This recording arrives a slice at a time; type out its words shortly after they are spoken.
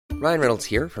Ryan Reynolds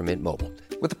here from Mint Mobile.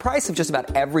 With the price of just about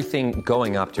everything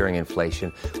going up during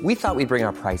inflation, we thought we'd bring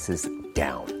our prices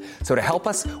down. So to help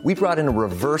us, we brought in a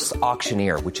reverse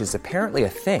auctioneer, which is apparently a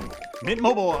thing. Mint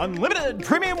Mobile Unlimited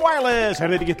Premium Wireless. How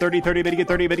to get 30, 30, bit to get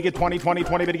 30, bit to get 20, 20,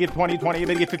 20, bit to get 20, 20,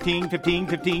 bit to get 15, 15,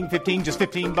 15, 15, just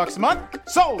 $15 a month?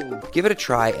 Sold! Give it a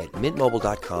try at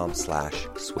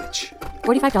mintmobile.com/switch.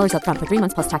 $45 up front for 3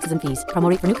 months plus taxes and fees. Promo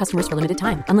rate for new customers for limited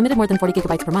time. Unlimited more than 40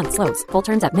 gigabytes per month. Slows full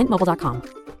terms at mintmobile.com.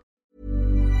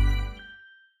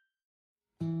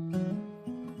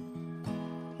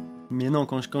 Mais non,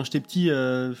 quand j'étais petit,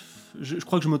 je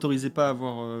crois que je m'autorisais pas à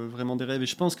avoir vraiment des rêves. Et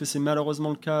je pense que c'est malheureusement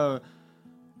le cas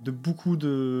de beaucoup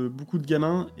de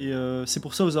gamins. Et c'est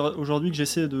pour ça aujourd'hui que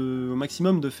j'essaie au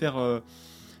maximum de faire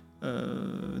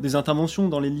des interventions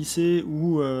dans les lycées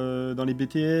ou dans les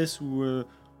BTS ou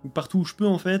partout où je peux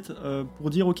en fait, pour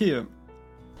dire ok,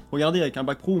 regardez, avec un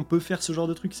bac pro on peut faire ce genre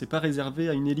de truc. C'est pas réservé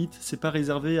à une élite, c'est pas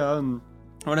réservé à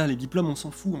voilà, les diplômes on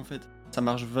s'en fout en fait. Ça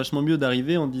marche vachement mieux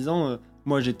d'arriver en disant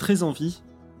moi j'ai très envie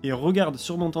et regarde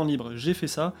sur mon temps libre j'ai fait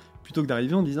ça, plutôt que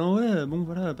d'arriver en disant ouais bon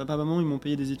voilà papa maman ils m'ont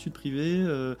payé des études privées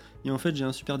et en fait j'ai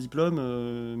un super diplôme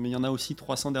mais il y en a aussi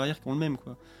 300 derrière qui ont le même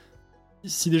quoi.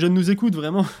 Si des jeunes nous écoutent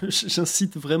vraiment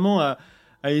j'incite vraiment à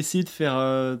essayer de faire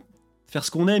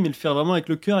ce qu'on aime et le faire vraiment avec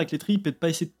le cœur, avec les tripes et de pas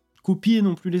essayer de copier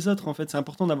non plus les autres en fait. C'est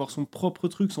important d'avoir son propre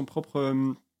truc,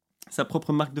 sa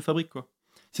propre marque de fabrique quoi.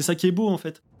 C'est ça qui est beau en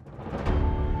fait.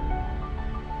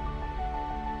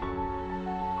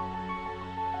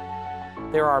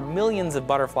 There are millions of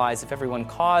butterflies. If everyone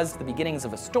caused the beginnings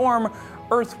of a storm,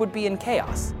 Earth would be in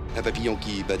chaos. Un papillon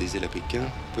qui bat des ailes à Pékin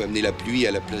peut amener la pluie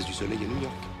à la place du soleil à New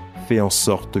York. Fais en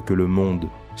sorte que le monde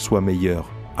soit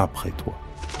meilleur après toi.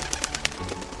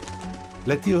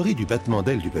 La théorie du battement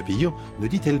d'ailes du papillon ne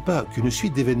dit-elle pas qu'une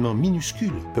suite d'événements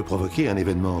minuscules peut provoquer un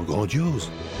événement grandiose ?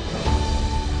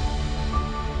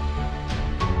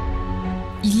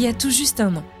 Il y a tout juste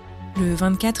un an, le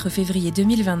 24 février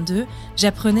 2022,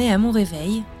 j'apprenais à mon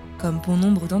réveil, comme bon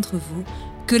nombre d'entre vous,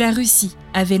 que la Russie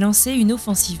avait lancé une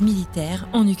offensive militaire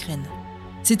en Ukraine.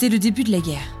 C'était le début de la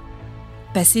guerre.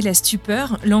 Passé la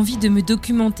stupeur, l'envie de me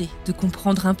documenter, de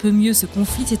comprendre un peu mieux ce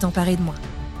conflit s'est emparé de moi.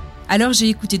 Alors j'ai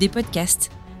écouté des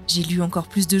podcasts, j'ai lu encore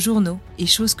plus de journaux, et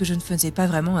chose que je ne faisais pas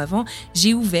vraiment avant,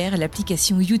 j'ai ouvert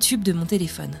l'application YouTube de mon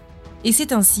téléphone. Et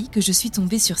c'est ainsi que je suis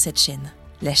tombée sur cette chaîne,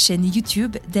 la chaîne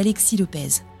YouTube d'Alexis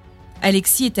Lopez.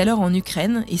 Alexis est alors en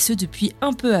Ukraine, et ce depuis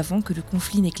un peu avant que le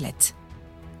conflit n'éclate.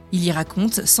 Il y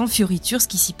raconte sans fioriture ce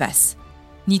qui s'y passe.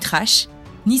 Ni trash,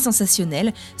 ni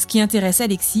sensationnel, ce qui intéresse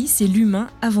Alexis, c'est l'humain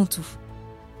avant tout.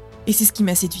 Et c'est ce qui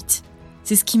m'a séduite,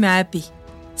 c'est ce qui m'a happée.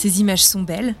 Ses images sont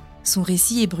belles, son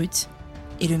récit est brut,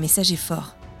 et le message est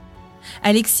fort.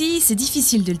 Alexis, c'est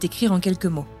difficile de le décrire en quelques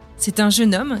mots. C'est un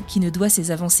jeune homme qui ne doit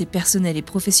ses avancées personnelles et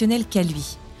professionnelles qu'à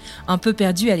lui. Un peu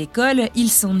perdu à l'école,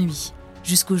 il s'ennuie.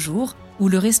 Jusqu'au jour où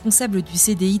le responsable du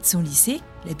CDI de son lycée,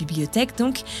 la bibliothèque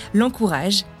donc,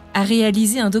 l'encourage à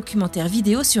réaliser un documentaire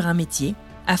vidéo sur un métier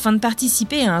afin de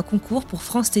participer à un concours pour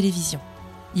France Télévisions.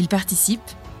 Il participe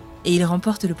et il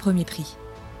remporte le premier prix.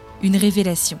 Une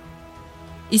révélation.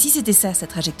 Et si c'était ça sa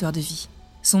trajectoire de vie,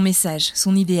 son message,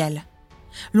 son idéal ?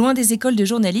 Loin des écoles de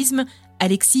journalisme,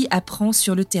 Alexis apprend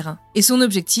sur le terrain. Et son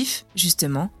objectif,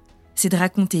 justement, c'est de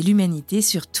raconter l'humanité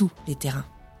sur tous les terrains.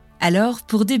 Alors,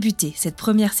 pour débuter cette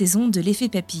première saison de l'Effet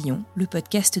Papillon, le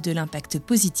podcast de l'impact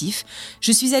positif,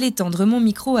 je suis allée tendre mon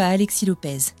micro à Alexis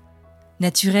Lopez.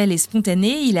 Naturel et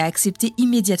spontané, il a accepté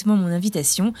immédiatement mon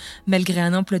invitation, malgré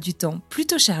un emploi du temps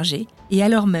plutôt chargé, et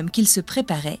alors même qu'il se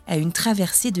préparait à une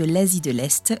traversée de l'Asie de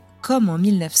l'Est, comme en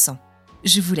 1900.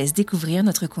 Je vous laisse découvrir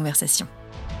notre conversation.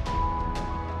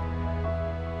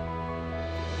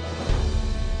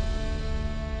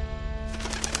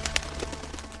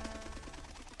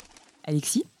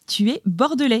 Alexis, tu es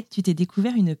bordelais. Tu t'es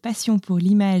découvert une passion pour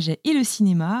l'image et le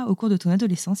cinéma au cours de ton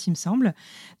adolescence, il me semble.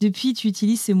 Depuis, tu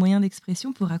utilises ce moyen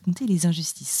d'expression pour raconter les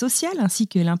injustices sociales ainsi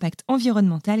que l'impact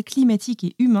environnemental, climatique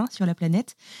et humain sur la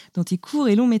planète dans tes courts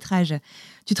et longs métrages.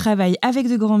 Tu travailles avec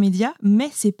de grands médias, mais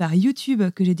c'est par YouTube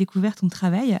que j'ai découvert ton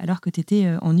travail alors que tu étais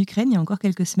en Ukraine il y a encore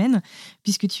quelques semaines,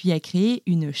 puisque tu y as créé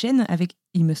une chaîne avec,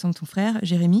 il me semble, ton frère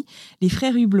Jérémy, les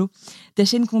Frères Hublot. Ta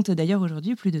chaîne compte d'ailleurs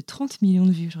aujourd'hui plus de 30 millions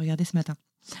de vues, je regardais ce matin.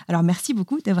 Alors merci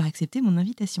beaucoup d'avoir accepté mon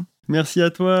invitation. Merci à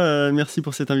toi, merci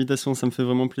pour cette invitation, ça me fait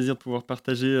vraiment plaisir de pouvoir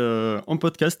partager en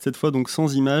podcast, cette fois donc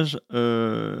sans images,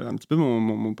 un petit peu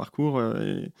mon parcours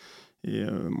et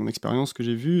mon expérience que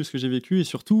j'ai vue, ce que j'ai vécu et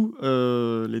surtout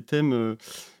les thèmes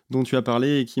dont tu as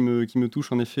parlé et qui me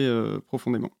touche en effet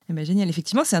profondément. Eh ben, génial,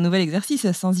 effectivement, c'est un nouvel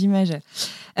exercice sans images.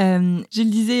 Je le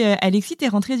disais, Alexis, tu es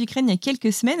rentré d'Ukraine il y a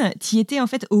quelques semaines. Tu y étais en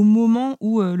fait au moment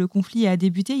où le conflit a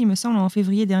débuté, il me semble, en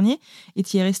février dernier, et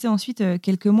tu y es resté ensuite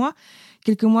quelques mois.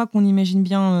 Quelques mois qu'on imagine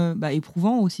bien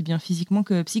éprouvants, aussi bien physiquement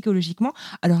que psychologiquement.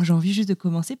 Alors j'ai envie juste de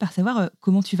commencer par savoir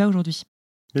comment tu vas aujourd'hui.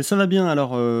 Mais ça va bien.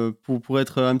 Alors, pour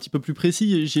être un petit peu plus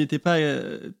précis, j'y étais pas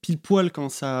pile poil quand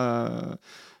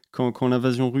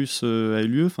l'invasion russe a eu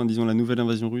lieu, enfin disons la nouvelle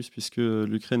invasion russe, puisque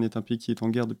l'Ukraine est un pays qui est en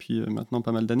guerre depuis maintenant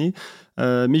pas mal d'années.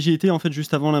 Mais j'y étais en fait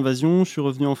juste avant l'invasion. Je suis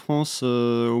revenu en France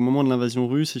au moment de l'invasion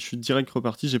russe et je suis direct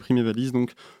reparti. J'ai pris mes valises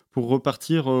donc pour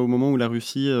repartir au moment où la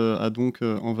Russie a donc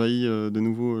envahi de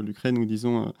nouveau l'Ukraine, ou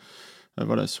disons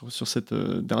voilà, sur cette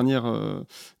dernière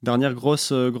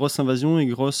grosse invasion et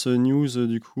grosse news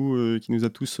du coup qui nous a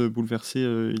tous bouleversés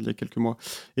il y a quelques mois.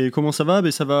 Et comment ça va ?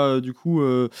 Ça va du coup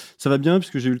ça va bien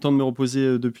puisque j'ai eu le temps de me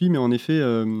reposer depuis, mais en effet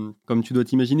comme tu dois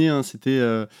t'imaginer, hein,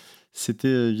 c'était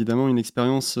évidemment une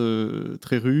expérience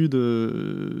très rude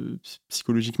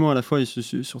psychologiquement à la fois et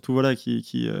surtout voilà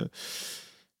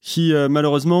qui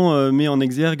malheureusement met en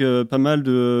exergue pas mal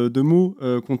de mots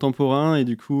contemporains, et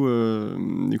du coup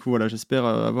voilà, j'espère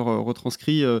avoir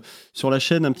retranscrit sur la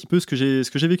chaîne un petit peu ce que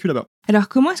j'ai vécu là-bas. Alors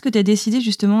comment est-ce que tu as décidé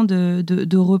justement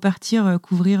de repartir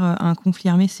couvrir un conflit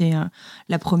armé ? C'est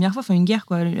la première fois, enfin une guerre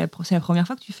quoi, c'est la première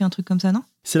fois que tu fais un truc comme ça, non ?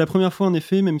 C'est la première fois en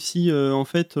effet, même si en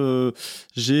fait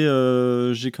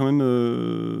j'ai quand même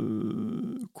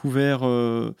couvert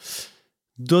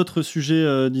d'autres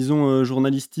sujets, disons,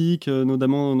 journalistiques,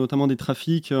 notamment des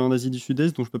trafics en Asie du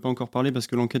Sud-Est, dont je ne peux pas encore parler parce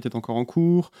que l'enquête est encore en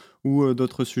cours, ou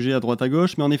d'autres sujets à droite à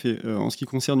gauche. Mais en effet, en ce qui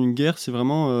concerne une guerre, c'est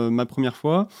vraiment ma première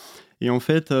fois. Et en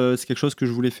fait, c'est quelque chose que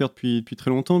je voulais faire depuis très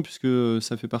longtemps, puisque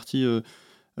ça fait partie,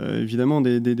 évidemment,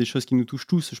 des choses qui nous touchent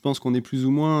tous. Je pense qu'on est plus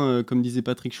ou moins, comme disait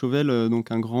Patrick Chauvel,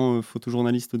 donc un grand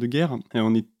photojournaliste de guerre, et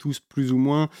on est tous plus ou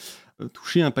moins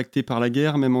touchés, impactés par la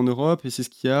guerre, même en Europe. Et c'est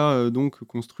ce qui a donc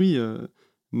construit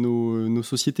nos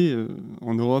sociétés.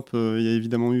 En Europe, il y a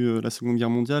évidemment eu la Seconde Guerre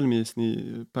mondiale, mais ce n'est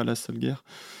pas la seule guerre.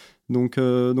 Donc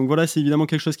voilà, c'est évidemment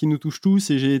quelque chose qui nous touche tous,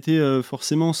 et j'ai été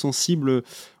forcément sensible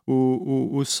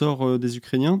au sort des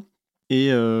Ukrainiens.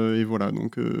 Et voilà,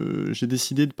 donc j'ai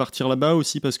décidé de partir là-bas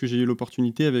aussi parce que j'ai eu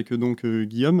l'opportunité avec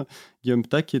Guillaume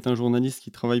Ptac, qui est un journaliste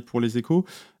qui travaille pour Les Échos,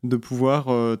 de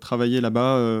pouvoir travailler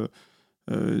là-bas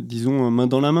disons main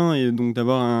dans la main, et donc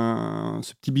d'avoir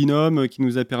ce petit binôme qui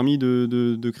nous a permis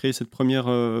de créer cette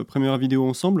première vidéo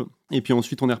ensemble. Et puis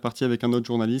ensuite on est reparti avec un autre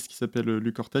journaliste qui s'appelle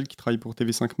Luc Hortel, qui travaille pour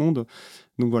TV5 Monde.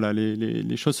 Donc voilà,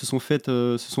 les choses se sont faites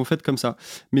comme ça.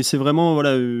 Mais c'est vraiment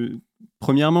voilà,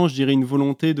 premièrement je dirais une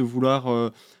volonté de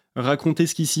vouloir raconter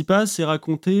ce qui s'y passe, et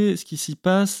raconter ce qui s'y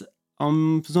passe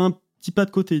en faisant un petit pas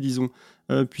de côté, disons,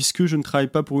 puisque je ne travaille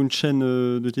pas pour une chaîne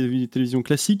de télévision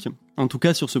classique, en tout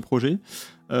cas sur ce projet.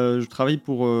 Je travaille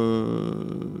pour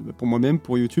moi-même,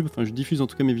 pour YouTube. Enfin, je diffuse en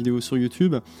tout cas mes vidéos sur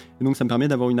YouTube, et donc ça me permet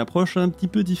d'avoir une approche un petit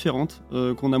peu différente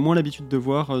qu'on a moins l'habitude de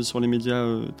voir sur les médias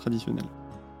traditionnels.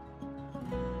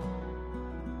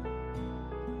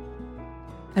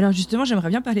 Alors justement, j'aimerais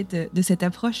bien parler de cette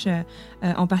approche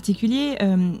en particulier.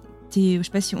 Je ne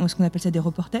sais pas si ce qu'on appelle ça des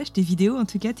reportages, tes vidéos en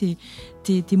tout cas, tes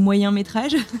moyens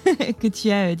métrages que tu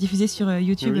as diffusés sur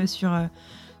YouTube, oui.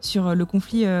 sur le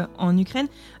conflit en Ukraine.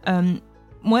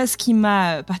 Moi, ce qui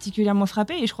m'a particulièrement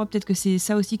frappé, et je crois peut-être que c'est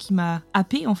ça aussi qui m'a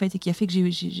happé en fait, et qui a fait que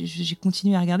j'ai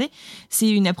continué à regarder, c'est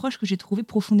une approche que j'ai trouvée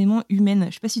profondément humaine. Je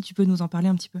ne sais pas si tu peux nous en parler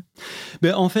un petit peu.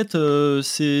 En fait,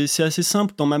 c'est assez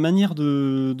simple. Dans ma manière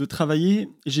de travailler,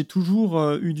 j'ai toujours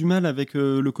eu du mal avec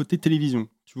le côté télévision.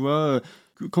 Tu vois,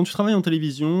 quand tu travailles en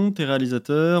télévision, tu es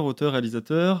réalisateur,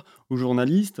 auteur-réalisateur ou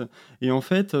journaliste, et en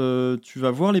fait, tu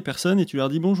vas voir les personnes et tu leur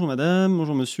dis « Bonjour madame,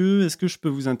 bonjour monsieur, est-ce que je peux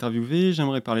vous interviewer ?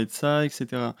 J'aimerais parler de ça,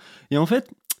 etc. » Et en fait,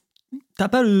 t'as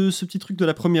pas ce petit truc de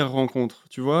la première rencontre,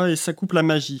 tu vois, et ça coupe la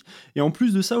magie. Et en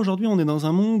plus de ça, aujourd'hui, on est dans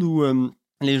un monde où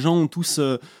les gens ont tous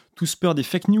peur des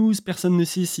fake news, personne ne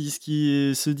sait si ce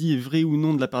qui se dit est vrai ou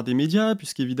non de la part des médias,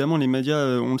 puisqu'évidemment les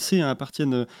médias, on le sait,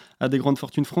 appartiennent à des grandes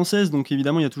fortunes françaises, donc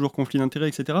évidemment il y a toujours conflit d'intérêts,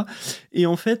 etc. Et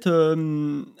en fait,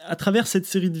 à travers cette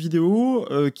série de vidéos,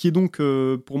 qui est donc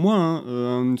pour moi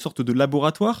une sorte de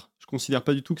laboratoire, je considère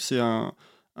pas du tout que c'est une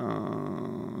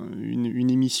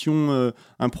émission,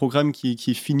 un programme qui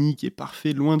est fini, qui est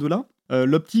parfait, loin de là.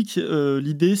 L'optique,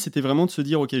 l'idée, c'était vraiment de se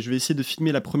dire, ok, je vais essayer de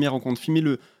filmer la première rencontre, filmer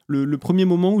le premier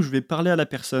moment où je vais parler à la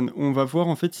personne. On va voir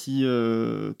en fait si,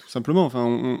 tout simplement, enfin,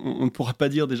 on ne pourra pas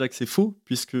dire déjà que c'est faux,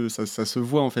 puisque ça se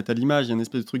voit en fait à l'image, il y a une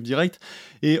espèce de truc direct.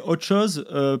 Et autre chose,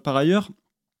 par ailleurs,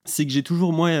 c'est que j'ai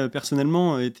toujours, moi,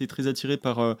 personnellement, été très attiré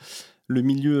par le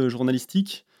milieu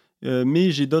journalistique.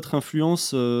 mais j'ai d'autres influences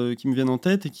qui me viennent en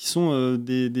tête et qui sont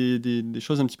des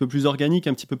choses un petit peu plus organiques,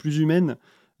 un petit peu plus humaines,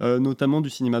 notamment du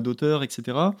cinéma d'auteur,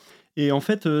 etc. Et en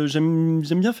fait, j'aime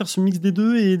bien faire ce mix des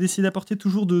deux et d'essayer d'apporter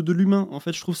toujours de l'humain. En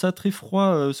fait, je trouve ça très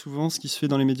froid, souvent, ce qui se fait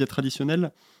dans les médias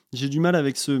traditionnels. J'ai du mal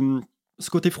avec ce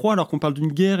côté froid, alors qu'on parle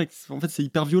d'une guerre, et que, en fait, c'est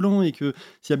hyper violent, et que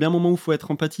s'il y a bien un moment où il faut être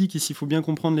empathique, et s'il faut bien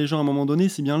comprendre les gens à un moment donné,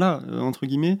 c'est bien là, entre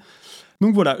guillemets.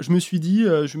 Donc voilà, je me suis dit,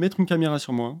 je vais mettre une caméra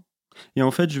sur moi. Et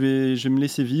en fait, je vais me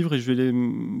laisser vivre et je vais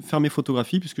faire mes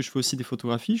photographies, puisque je fais aussi des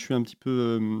photographies. Je suis un petit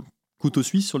peu couteau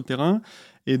suisse sur le terrain.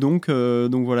 Et donc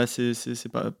voilà, c'est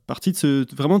parti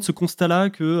vraiment de ce constat-là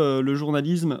que le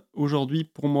journalisme, aujourd'hui,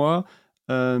 pour moi,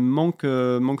 manque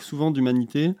souvent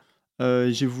d'humanité.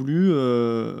 J'ai voulu,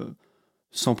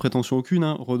 sans prétention aucune,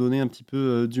 redonner un petit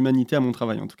peu d'humanité à mon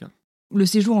travail, en tout cas. Le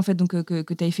séjour en fait donc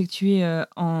que tu as effectué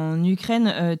en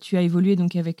Ukraine, tu as évolué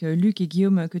donc avec Luc et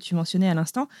Guillaume que tu mentionnais à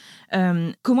l'instant.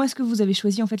 Comment est-ce que vous avez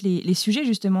choisi en fait les sujets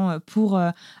justement pour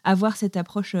avoir cette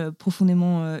approche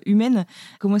profondément humaine?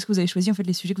 Comment est-ce que vous avez choisi en fait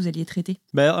les sujets que vous alliez traiter?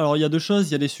 Alors il y a deux choses,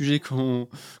 il y a les sujets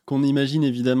qu'on imagine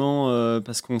évidemment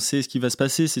parce qu'on sait ce qui va se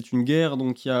passer, c'est une guerre,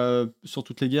 donc il y a sur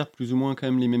toutes les guerres plus ou moins quand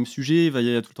même les mêmes sujets. Il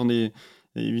y a tout le temps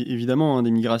évidemment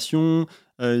des migrations.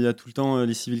 Il y a tout le temps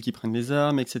les civils qui prennent les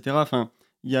armes, etc. Enfin,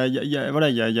 il y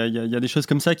a des choses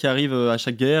comme ça qui arrivent à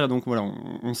chaque guerre, et donc voilà,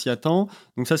 on s'y attend.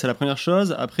 Donc ça, c'est la première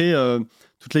chose. Après,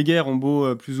 toutes les guerres ont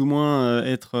beau plus ou moins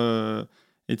être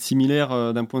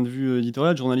similaires d'un point de vue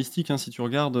éditorial, journalistique. Si tu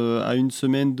regardes à 1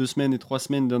 semaine, 2 semaines et 3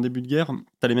 semaines d'un début de guerre,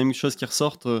 tu as les mêmes choses qui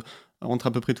ressortent entre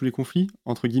à peu près tous les conflits,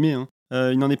 entre guillemets.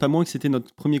 Il n'en est pas moins que c'était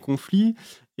notre premier conflit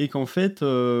et qu'en fait,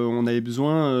 on avait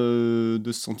besoin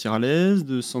de se sentir à l'aise,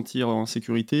 de se sentir en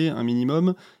sécurité, un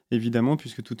minimum, évidemment,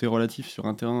 puisque tout est relatif sur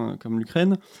un terrain comme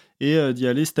l'Ukraine, et d'y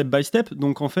aller step by step.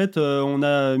 Donc en fait, on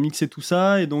a mixé tout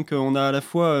ça, et donc on a à la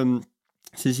fois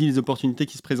saisi les opportunités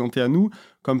qui se présentaient à nous,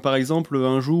 comme par exemple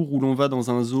un jour où l'on va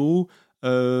dans un zoo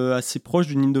assez proche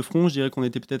d'une ligne de front. Je dirais qu'on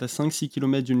était peut-être à 5-6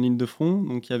 km d'une ligne de front,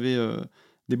 donc il y avait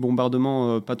des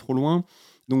bombardements pas trop loin.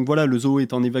 Donc voilà, le zoo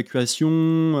est en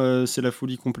évacuation, c'est la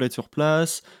folie complète sur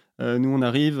place. Nous, on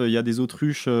arrive, il y a des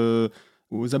autruches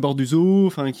aux abords du zoo,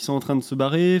 qui sont en train de se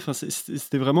barrer.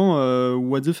 C'était vraiment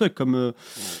what the fuck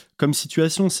comme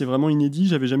situation. C'est vraiment inédit,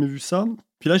 j'avais jamais vu ça.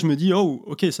 Puis là, je me dis, oh,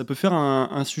 ok, ça peut faire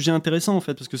un sujet intéressant, en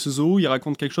fait, parce que ce zoo, il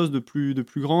raconte quelque chose de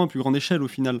plus grand, à plus grande échelle, au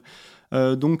final.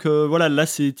 Donc voilà, là,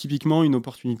 c'est typiquement une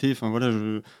opportunité.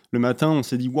 Le matin, on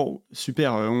s'est dit, wow,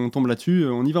 super, on tombe là-dessus,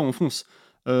 on y va, on fonce.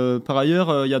 Par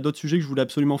ailleurs, il y a d'autres sujets que je voulais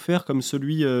absolument faire, comme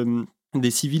celui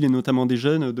des civils et notamment des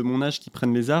jeunes de mon âge qui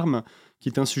prennent les armes, qui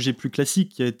est un sujet plus classique,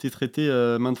 qui a été traité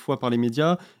maintes fois par les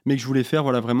médias, mais que je voulais faire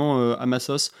vraiment à ma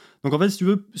sauce. Donc en fait, si tu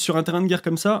veux, sur un terrain de guerre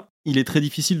comme ça, il est très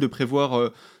difficile de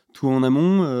prévoir tout en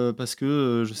amont, parce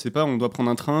que, je sais pas, on doit prendre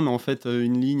un train, mais en fait,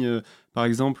 une ligne, par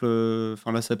exemple,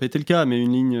 là, ça n'a pas été le cas, mais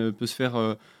une ligne peut se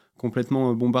faire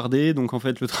complètement bombardée, donc en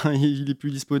fait, le train, il est plus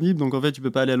disponible, donc en fait, tu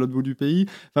peux pas aller à l'autre bout du pays.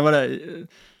 Enfin voilà...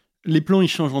 les plans, ils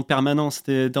changent en permanence.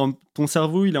 Ton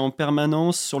cerveau, il est en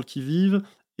permanence sur le qui-vive.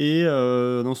 Et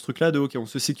dans ce truc-là, OK, on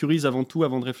se sécurise avant tout,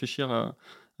 avant de réfléchir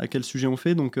à quel sujet on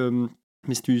fait. Donc,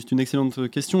 mais c'est une excellente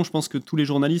question. Je pense que tous les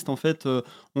journalistes, en fait,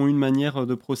 ont une manière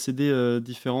de procéder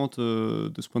différente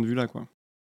de ce point de vue-là, quoi.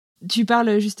 Tu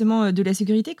parles justement de la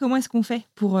sécurité. Comment est-ce qu'on fait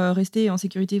pour rester en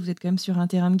sécurité? Vous êtes quand même sur un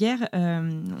terrain de guerre.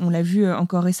 On l'a vu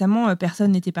encore récemment,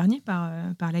 personne n'est épargné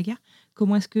par la guerre.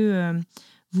 Comment est-ce que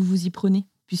vous vous y prenez?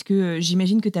 Puisque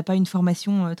j'imagine que tu n'as pas une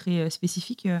formation très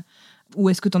spécifique. Ou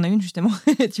est-ce que tu en as une, justement,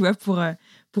 tu vois,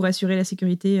 pour assurer la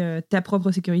sécurité, ta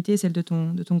propre sécurité et celle de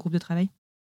ton groupe de travail?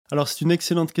 Alors, c'est une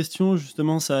excellente question.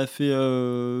 Justement, ça a fait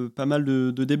pas mal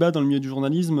de débats dans le milieu du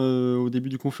journalisme au début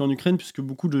du conflit en Ukraine, puisque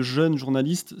beaucoup de jeunes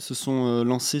journalistes se sont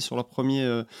lancés sur leur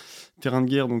premier terrain de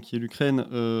guerre, donc qui est l'Ukraine,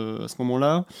 à ce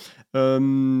moment-là.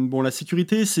 La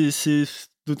sécurité,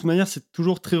 de toute manière, c'est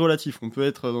toujours très relatif. On peut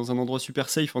être dans un endroit super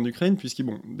safe en Ukraine, puisque,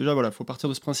 déjà, voilà, il faut partir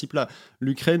de ce principe-là.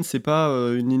 L'Ukraine, c'est pas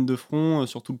une ligne de front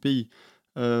sur tout le pays.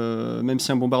 Même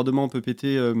si un bombardement peut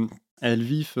péter à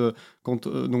Lviv,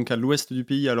 donc à l'ouest du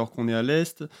pays, alors qu'on est à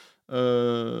l'est,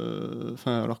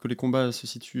 alors que les combats se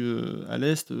situent à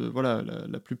l'est,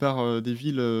 la plupart des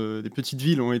villes, des petites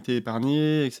villes ont été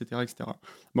épargnées, etc., etc.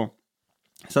 Bon,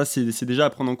 ça, c'est déjà à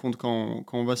prendre en compte quand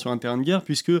on va sur un terrain de guerre,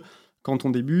 puisque quand on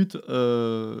débute,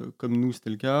 comme nous c'était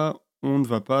le cas, on ne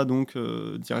va pas donc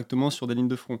directement sur des lignes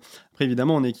de front. Après,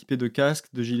 évidemment, on est équipé de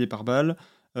casques, de gilets pare-balles,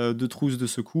 de trousses de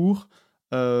secours.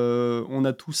 On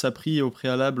a tous appris au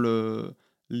préalable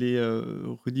les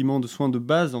rudiments de soins de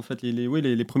base, en fait,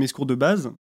 les premiers secours de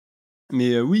base.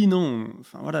 Mais oui, non,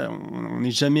 on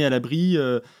n'est jamais à l'abri.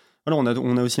 voilà,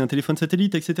 on a aussi un téléphone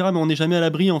satellite, etc. Mais on n'est jamais à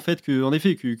l'abri, en fait,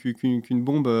 qu'une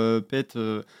bombe pète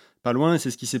pas loin. Et c'est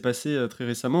ce qui s'est passé très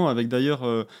récemment, avec d'ailleurs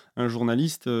un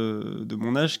journaliste de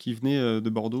mon âge qui venait de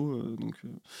Bordeaux,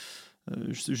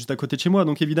 juste à côté de chez moi.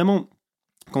 Donc évidemment,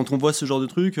 quand on voit ce genre de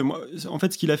truc, moi, en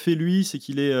fait, ce qu'il a fait, lui, c'est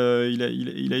qu'il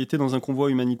il a été dans un convoi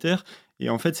humanitaire. Et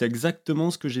en fait, c'est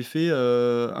exactement ce que j'ai fait,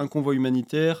 un convoi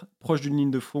humanitaire proche d'une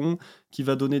ligne de front qui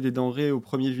va donner des denrées aux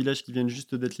premiers villages qui viennent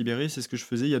juste d'être libérés. C'est ce que je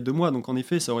faisais il y a 2 mois. Donc, en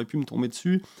effet, ça aurait pu me tomber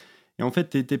dessus. Et en fait,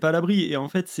 t'es pas à l'abri. Et en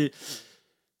fait,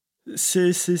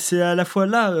 c'est à la fois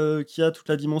là qu'il y a toute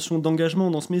la dimension d'engagement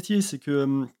dans ce métier. C'est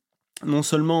que non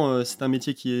seulement c'est un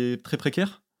métier qui est très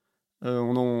précaire,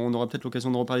 on aura peut-être l'occasion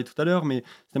d'en reparler tout à l'heure, mais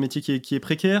c'est un métier qui est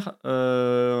précaire.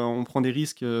 On prend des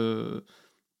risques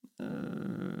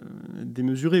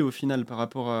démesurés au final par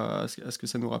rapport à ce que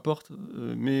ça nous rapporte.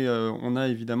 Mais on a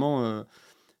évidemment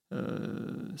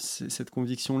cette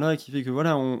conviction-là qui fait que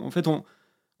voilà,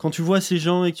 quand tu vois ces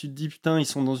gens et que tu te dis putain, ils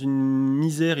sont dans une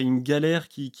misère et une galère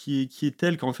qui est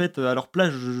telle qu'en fait, à leur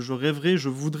place, je rêverais, je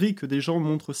voudrais que des gens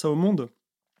montrent ça au monde.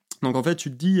 Donc en fait, tu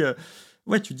te dis...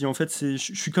 Ouais, tu te dis en fait, je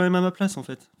suis quand même à ma place en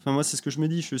fait. Enfin, moi, c'est ce que je me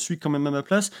dis, je suis quand même à ma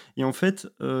place. Et en fait,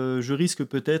 je risque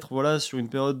peut-être, voilà, sur une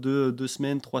période de 2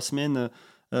 semaines, 3 semaines,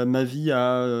 ma vie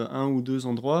à 1 ou 2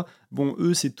 endroits. Bon,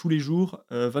 eux, c'est tous les jours,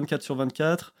 24 sur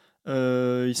 24.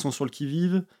 Ils sont sur le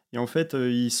qui-vive. Et en fait,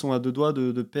 ils sont à 2 doigts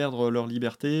de perdre leur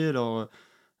liberté,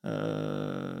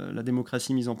 la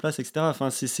démocratie mise en place, etc.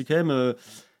 Enfin, c'est quand même...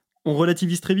 on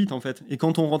relativise très vite en fait. Et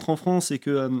quand on rentre en France et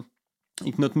que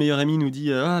notre meilleur ami nous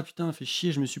dit ah putain, fais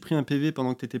chier, je me suis pris un PV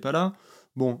pendant que t'étais pas là.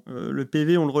 Bon, le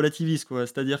PV, on le relativise, quoi.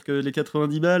 C'est-à-dire que les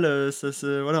 90 balles,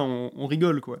 voilà, on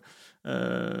rigole, quoi.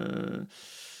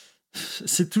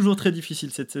 C'est toujours très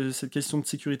difficile, cette question de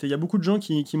sécurité. Il y a beaucoup de gens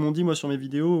qui m'ont dit, moi, sur mes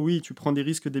vidéos, oui, tu prends des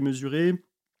risques démesurés,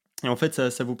 et en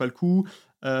fait, ça vaut pas le coup.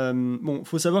 Bon,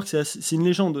 faut savoir que c'est une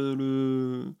légende,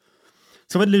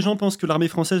 En fait, les gens pensent que l'armée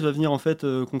française va venir en fait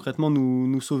concrètement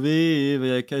nous sauver et il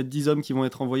y a 10 hommes qui vont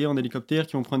être envoyés en hélicoptère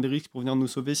qui vont prendre des risques pour venir nous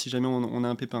sauver si jamais on a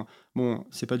un pépin. Bon,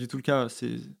 c'est pas du tout le cas.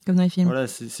 C'est comme dans les films. Voilà,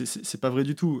 c'est pas vrai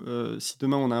du tout. Si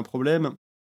demain on a un problème,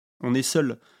 on est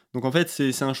seul. Donc en fait,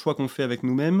 c'est un choix qu'on fait avec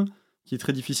nous-mêmes qui est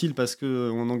très difficile parce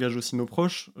qu'on engage aussi nos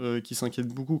proches qui s'inquiètent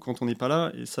beaucoup quand on n'est pas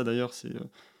là. Et ça d'ailleurs,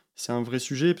 c'est un vrai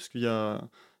sujet parce qu'il y a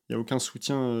aucun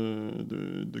soutien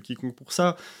de quiconque pour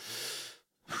ça.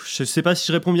 Je sais pas si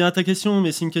je réponds bien à ta question,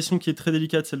 mais c'est une question qui est très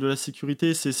délicate, celle de la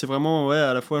sécurité. C'est vraiment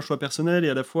à la fois un choix personnel et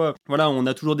à la fois, voilà, on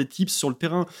a toujours des tips sur le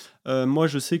terrain. Moi,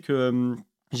 je sais que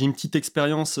j'ai une petite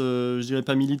expérience, je dirais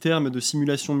pas militaire, mais de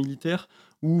simulation militaire,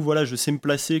 où voilà, je sais me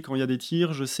placer quand il y a des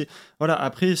tirs. Je sais, voilà.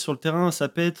 Après, sur le terrain, ça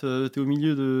pète. T'es au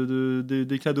milieu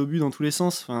d'éclats d'obus dans tous les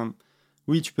sens. Enfin,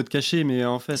 oui, tu peux te cacher, mais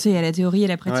en fait, c'est à la théorie et à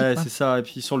la pratique. Ouais, quoi. c'est ça. Et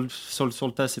puis sur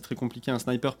le tas, c'est très compliqué. Un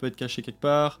sniper peut être caché quelque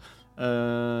part.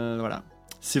 Voilà.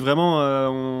 C'est vraiment,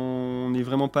 on n'est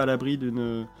vraiment pas à l'abri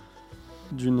d'une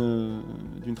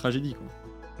tragédie, quoi.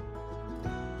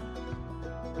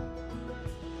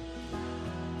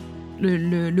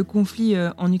 Le conflit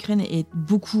en Ukraine est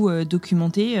beaucoup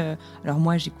documenté. Alors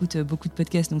moi, j'écoute beaucoup de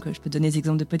podcasts, donc je peux donner des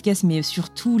exemples de podcasts, mais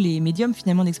surtout les médiums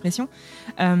finalement d'expression.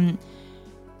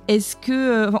 Est-ce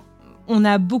que on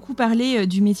a beaucoup parlé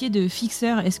du métier de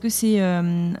fixeur. Est-ce que c'est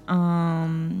un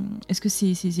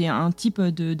type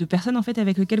de personne en fait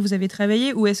avec lequel vous avez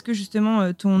travaillé, ou est-ce que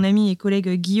justement ton ami et collègue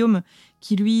Guillaume,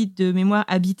 qui lui de mémoire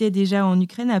habitait déjà en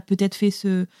Ukraine, a peut-être fait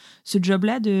ce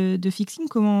job-là de fixing?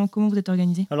 Comment vous êtes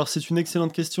organisé? Alors c'est une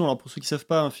excellente question. Alors pour ceux qui ne savent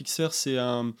pas, un fixeur c'est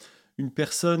une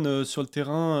personne sur le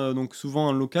terrain, donc souvent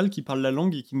un local qui parle la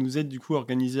langue et qui nous aide du coup à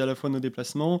organiser à la fois nos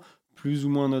déplacements, plus ou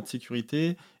moins notre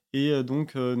sécurité, et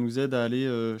donc nous aide à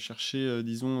aller chercher,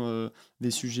 disons,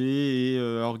 des sujets et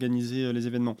à organiser les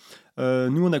événements.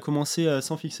 Nous, on a commencé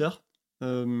sans fixeur.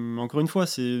 Encore une fois,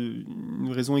 c'est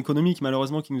une raison économique,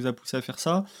 malheureusement, qui nous a poussé à faire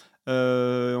ça.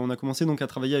 On a commencé donc à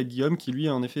travailler avec Guillaume, qui lui,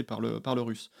 en effet, parle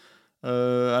russe.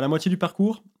 À la moitié du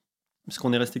parcours,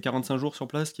 puisqu'on est resté 45 jours sur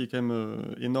place, qui est quand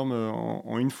même énorme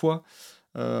en une fois,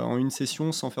 en une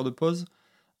session, sans faire de pause.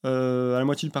 À la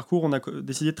moitié du parcours, on a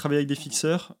décidé de travailler avec des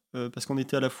fixeurs parce qu'on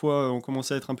était à la fois, on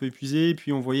commençait à être un peu épuisé, et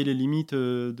puis on voyait les limites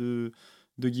de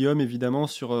Guillaume évidemment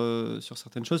sur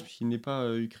certaines choses, puisqu'il n'est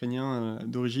pas ukrainien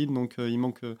d'origine, donc il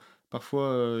manquait parfois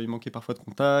de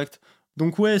contact.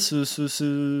 Donc ouais,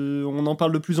 on en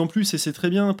parle de plus en plus et c'est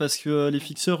très bien parce que les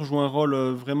fixeurs jouent un rôle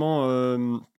vraiment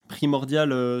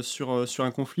primordial sur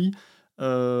un conflit.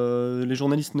 Les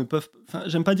journalistes ne peuvent... Enfin,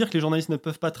 j'aime pas dire que les journalistes ne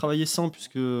peuvent pas travailler sans,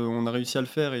 puisqu'on a réussi à le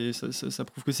faire et ça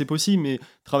prouve que c'est possible, mais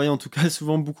travailler en tout cas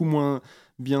souvent beaucoup moins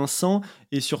bien sans,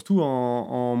 et surtout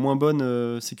en moins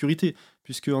bonne sécurité.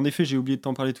 puisque en effet, j'ai oublié de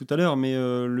t'en parler tout à l'heure, mais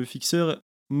le fixeur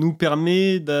nous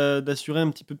permet d'assurer un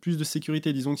petit peu plus de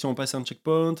sécurité. Disons que si on passe un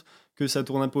checkpoint, que ça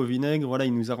tourne un peu au vinaigre, voilà,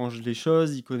 il nous arrange les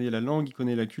choses, il connaît la langue, il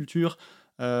connaît la culture.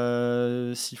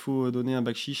 S'il faut donner un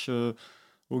bakshish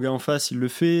au gars en face, il le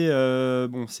fait.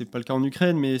 Bon, c'est pas le cas en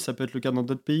Ukraine, mais ça peut être le cas dans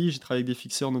d'autres pays. J'ai travaillé avec des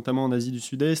fixeurs, notamment en Asie du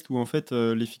Sud-Est, où en fait,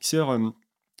 les fixeurs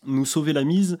nous sauvaient la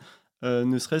mise,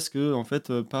 ne serait-ce que en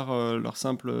fait, par leur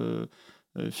simple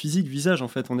physique, visage. En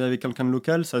fait, on est avec quelqu'un de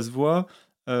local, ça se voit.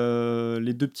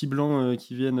 Les deux petits blancs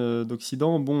qui viennent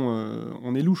d'Occident, bon,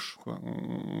 on est louche, quoi.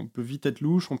 On peut vite être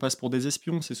louche, on passe pour des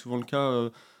espions, c'est souvent le cas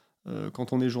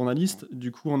quand on est journaliste.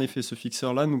 Du coup, en effet, ce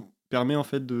fixeur-là nous permet en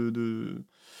fait de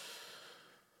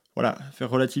voilà, faire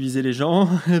relativiser les gens,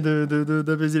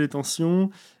 d'apaiser les tensions,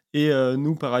 et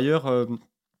nous, par ailleurs,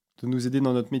 de nous aider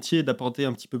dans notre métier et d'apporter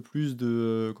un petit peu plus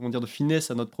de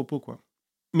finesse à notre propos, quoi.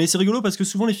 Mais c'est rigolo parce que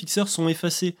souvent les fixeurs sont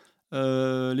effacés,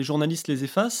 les journalistes les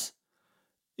effacent.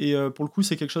 Et pour le coup,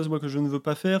 c'est quelque chose moi, que je ne veux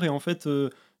pas faire. Et en fait,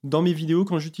 dans mes vidéos,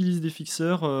 quand j'utilise des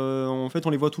fixeurs, en fait, on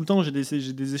les voit tout le temps. J'ai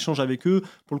des échanges avec eux.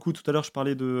 Pour le coup, tout à l'heure, je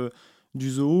parlais du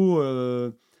zoo.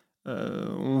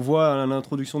 On voit à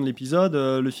l'introduction de l'épisode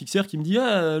le fixeur qui me dit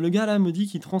le gars là me dit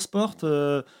qu'il transporte,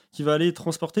 qu'il va aller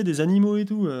transporter des animaux et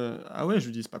tout. Ah ouais, je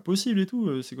lui dis c'est pas possible et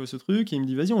tout. C'est quoi ce truc? Et il me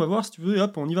dit vas-y, on va voir si tu veux. Et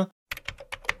hop, on y va.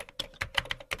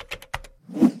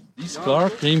 This car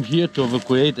came here to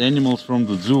evacuate animals from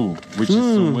the zoo, which is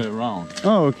somewhere around.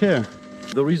 Oh, okay.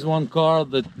 There is one car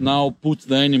that now puts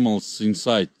the animals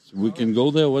inside. We can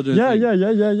go there. What do you think?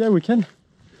 Yeah, we can.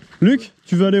 Luc,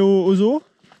 tu veux aller au zoo?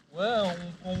 Ouais,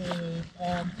 on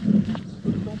prend un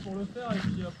peu de temps pour le faire et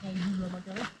puis après on bouge la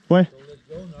macarena. Ouais. So let's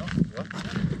go now.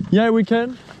 Yeah, we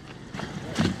can.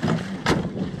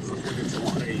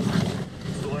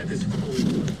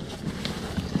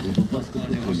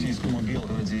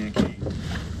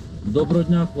 Доброго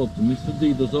дня, хлопці. Ми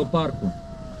сюди, до зоопарку.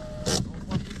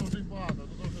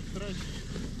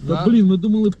 Да, блін, ми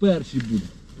думали перші будуть.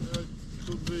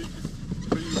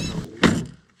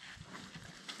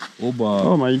 Оба.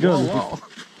 Oh my god.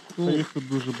 Їх тут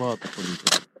дуже багато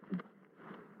поліції.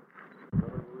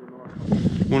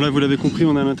 Bon là, vous l'avez compris,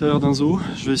 on est à l'intérieur d'un zoo.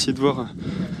 Je vais essayer de voir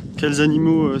quels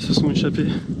animaux se sont échappés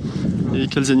et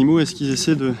quels animaux est-ce qu'ils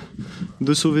essaient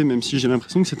de sauver, même si j'ai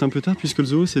l'impression que c'est un peu tard puisque le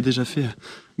zoo s'est déjà fait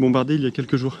bombarder il y a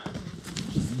quelques jours.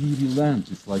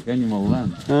 It's like animal land.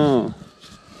 Ah.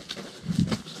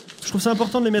 Je trouve ça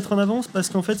important de les mettre en avance parce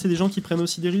qu'en fait c'est des gens qui prennent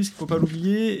aussi des risques, faut pas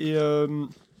l'oublier,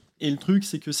 et le truc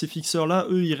c'est que ces fixeurs là,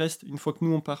 eux ils restent une fois que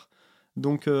nous on part.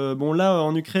 Donc bon là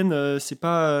en Ukraine c'est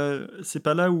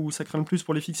pas là où ça craint le plus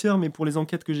pour les fixeurs, mais pour les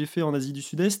enquêtes que j'ai fait en Asie du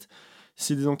Sud-Est,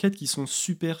 c'est des enquêtes qui sont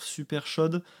super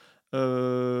chaudes,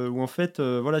 où en fait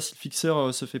voilà, si le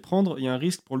fixeur se fait prendre, il y a un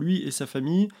risque pour lui et sa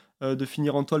famille de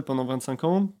finir en tôle pendant 25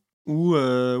 ans, ou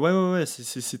ouais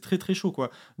c'est très chaud, quoi,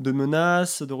 de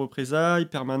menaces, de représailles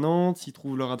permanentes s'ils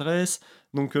trouvent leur adresse.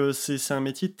 Donc c'est un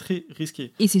métier très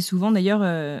risqué. Et c'est souvent d'ailleurs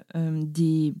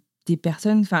des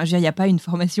personnes, enfin, il n'y a pas une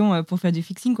formation pour faire du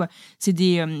fixing, quoi. C'est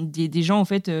des gens, en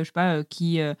fait, je sais pas,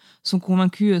 qui sont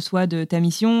convaincus soit de ta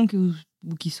mission,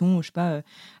 ou qui sont, je sais pas,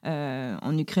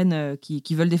 en Ukraine,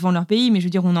 qui veulent défendre leur pays. Mais je veux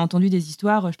dire, on a entendu des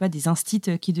histoires, je sais pas, des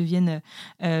instits qui deviennent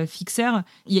fixeurs.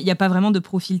 Il n'y a pas vraiment de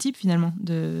profil type, finalement,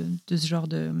 de ce genre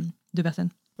de personnes.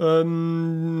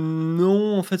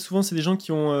 Non, en fait, souvent, c'est des gens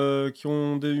qui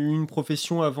ont eu une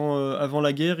profession avant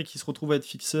la guerre et qui se retrouvent à être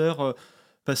fixeurs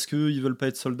parce qu'ils ne veulent pas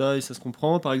être soldats, et ça se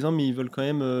comprend, par exemple, mais ils veulent quand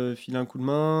même filer un coup de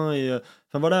main.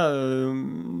 Enfin voilà,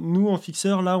 nous, en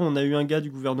fixeur, là, on a eu un gars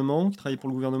du gouvernement qui travaillait pour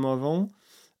le gouvernement avant.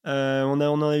 On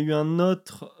en a eu un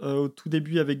autre au tout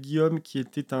début avec Guillaume qui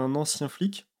était un ancien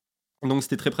flic. Donc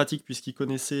c'était très pratique puisqu'il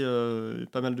connaissait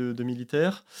pas mal de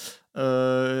militaires.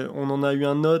 On en a eu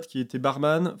un autre qui était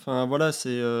barman. Enfin voilà,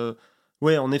 c'est...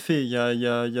 ouais, en effet, il y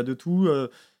a de tout.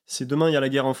 C'est demain, il y a la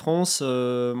guerre en France.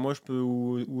 Moi, je peux...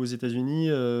 Ou aux États-Unis.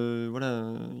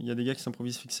 Voilà, il y a des gars qui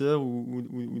s'improvisent fixeurs ou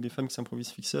des femmes qui s'improvisent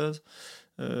fixeuses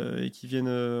et qui viennent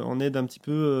en aide un petit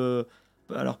peu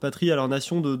à leur patrie, à leur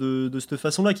nation de cette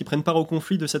façon-là, qui prennent part au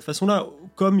conflit de cette façon-là.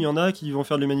 Comme il y en a qui vont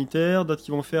faire de l'humanitaire, d'autres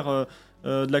qui vont faire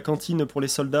de la cantine pour les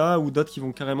soldats, ou d'autres qui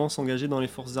vont carrément s'engager dans les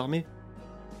forces armées.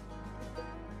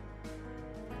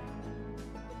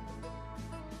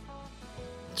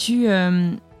 Tu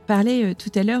parlais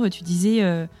tout à l'heure, tu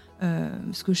disais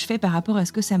ce que je fais par rapport à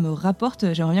ce que ça me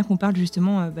rapporte. J'aimerais bien qu'on parle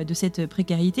justement de cette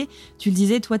précarité. Tu le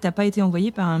disais, toi, tu n'as pas été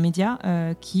envoyé par un média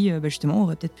qui, justement,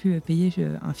 aurait peut-être pu payer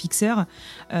un fixeur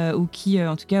ou qui,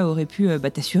 en tout cas, aurait pu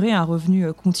t'assurer un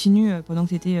revenu continu pendant que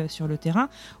tu étais sur le terrain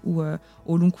ou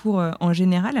au long cours en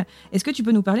général. Est-ce que tu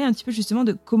peux nous parler un petit peu justement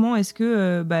de comment est-ce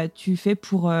que tu fais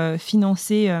pour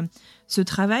financer ce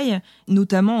travail,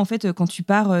 notamment en fait quand tu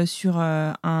pars sur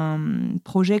un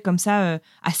projet comme ça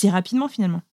assez rapidement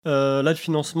finalement? Là, le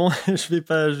financement,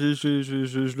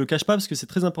 je le cache pas parce que c'est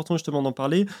très important justement d'en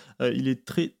parler. Il est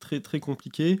très, très, très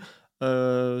compliqué.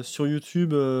 Sur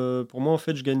YouTube, pour moi, en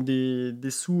fait, je gagne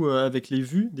des sous avec les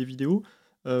vues des vidéos.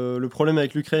 Le problème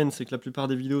avec l'Ukraine, c'est que la plupart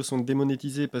des vidéos sont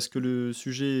démonétisées parce que le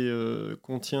sujet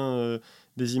contient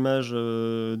des images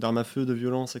d'armes à feu, de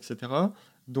violence, etc.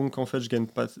 Donc, en fait, je gagne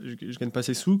pas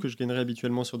ces sous que je gagnerais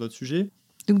habituellement sur d'autres sujets.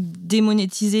 Donc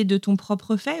démonétisé de ton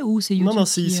propre fait ou c'est YouTube Non,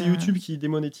 c'est YouTube qui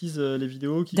démonétise les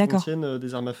vidéos qui contiennent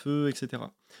des armes à feu, etc.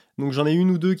 Donc j'en ai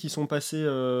une ou deux qui sont passées,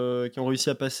 qui ont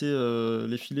réussi à passer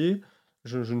les filets.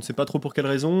 Je ne sais pas trop pour quelle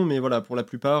raison, mais voilà, pour la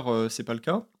plupart, c'est pas le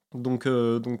cas. Donc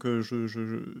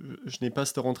je n'ai pas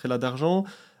cette rentrée-là d'argent.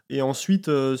 Et ensuite,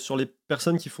 sur les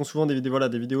personnes qui font souvent des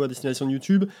vidéos à destination de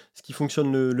YouTube, ce qui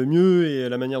fonctionne le mieux et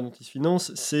la manière dont ils se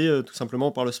financent, c'est tout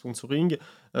simplement par le sponsoring.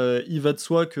 Il va de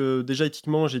soi que déjà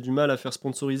éthiquement, j'ai du mal à faire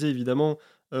sponsoriser évidemment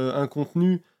un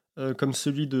contenu comme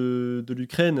celui de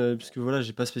l'Ukraine, puisque voilà,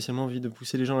 j'ai pas spécialement envie de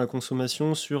pousser les gens à la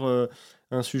consommation sur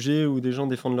un sujet où des gens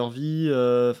défendent leur vie.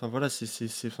 Enfin voilà,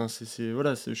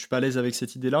 je suis pas à l'aise avec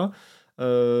cette idée-là.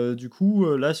 Du coup,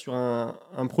 là, sur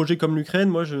un projet comme l'Ukraine,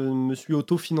 moi, je me suis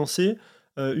auto-financé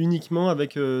uniquement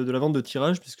avec de la vente de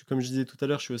tirages, puisque comme je disais tout à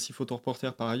l'heure, je suis aussi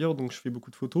photoreporter par ailleurs, donc je fais beaucoup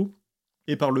de photos,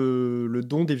 et par le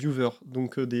don des viewers,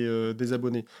 donc des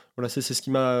abonnés. Voilà, c'est ce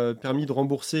qui m'a permis de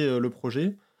rembourser le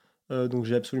projet. Donc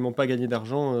j'ai absolument pas gagné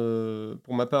d'argent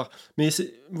pour ma part. Mais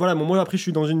voilà, moi après je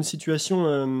suis dans une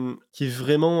situation qui est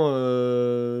vraiment,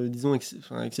 disons,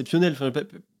 exceptionnelle.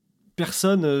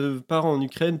 Personne part en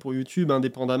Ukraine pour YouTube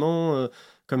indépendamment,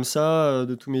 comme ça,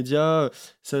 de tous médias.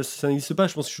 Ça n'existe pas.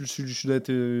 Je pense que je dois être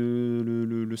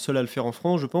le seul à le faire en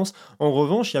France, je pense. En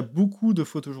revanche, il y a beaucoup de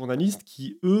photojournalistes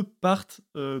qui, eux, partent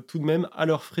tout de même à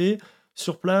leurs frais,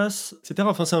 sur place, etc.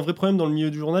 Enfin, c'est un vrai problème dans le milieu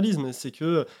du journalisme. C'est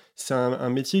que c'est un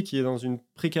métier qui est dans une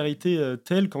précarité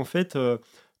telle qu'en fait,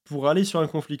 pour aller sur un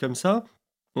conflit comme ça,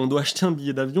 on doit acheter un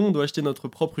billet d'avion, on doit acheter notre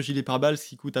propre gilet pare-balles, ce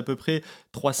qui coûte à peu près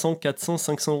 300, 400,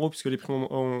 500 euros, puisque les prix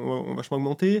ont vachement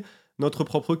augmenté. Notre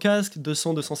propre casque,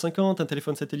 200, 250, un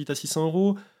téléphone satellite à 600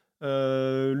 euros.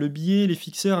 Le billet, les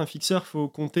fixeurs, un fixeur, il faut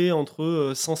compter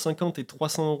entre 150 et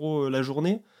 300 euros la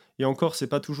journée. Et encore, c'est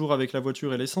pas toujours avec la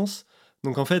voiture et l'essence.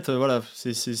 Donc en fait, voilà,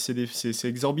 c'est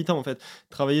exorbitant en fait.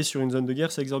 Travailler sur une zone de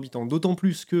guerre, c'est exorbitant. D'autant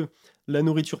plus que la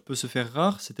nourriture peut se faire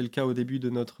rare. C'était le cas au début de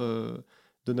notre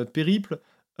périple.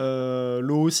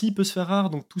 L'eau aussi peut se faire rare,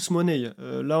 donc tout se monnaie.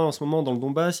 Là, en ce moment, dans le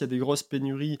Donbass, il y a des grosses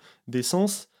pénuries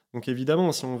d'essence. Donc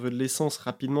évidemment, si on veut de l'essence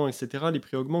rapidement, etc., les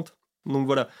prix augmentent. Donc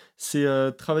voilà, c'est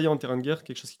travailler en terrain de guerre,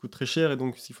 quelque chose qui coûte très cher. Et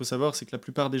donc, ce qu'il faut savoir, c'est que la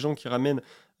plupart des gens qui ramènent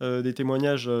des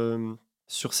témoignages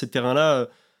sur ces terrains-là,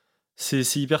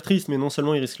 c'est hyper triste, mais non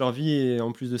seulement ils risquent leur vie, et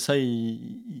en plus de ça,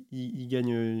 ils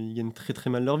gagnent très très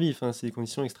mal leur vie. Enfin, c'est des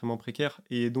conditions extrêmement précaires,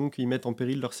 et donc ils mettent en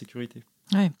péril leur sécurité.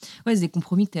 Ouais, c'est des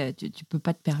compromis que tu peux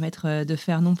pas te permettre de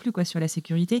faire non plus, quoi, sur la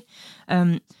sécurité.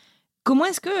 Comment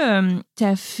est-ce que tu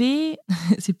as fait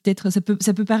c'est peut-être ça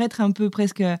peut paraître un peu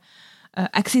presque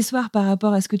accessoire par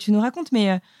rapport à ce que tu nous racontes,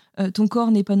 mais ton corps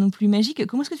n'est pas non plus magique.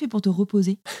 Comment est-ce que tu fais pour te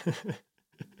reposer?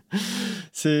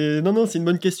 C'est une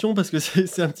bonne question, parce que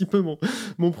c'est un petit peu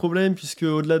mon problème, puisque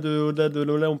au-delà de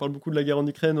Lola, on parle beaucoup de la guerre en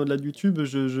Ukraine, au-delà de YouTube,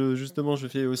 justement, je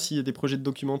fais aussi des projets de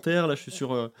documentaires. Là, je suis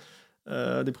sur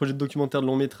des projets de documentaires de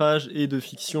long métrage et de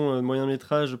fiction de moyen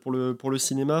métrage pour le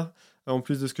cinéma, en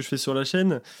plus de ce que je fais sur la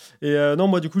chaîne. Et non,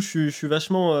 moi du coup je suis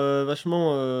vachement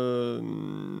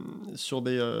sur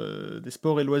des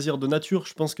sports et loisirs de nature.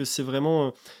 Je pense que c'est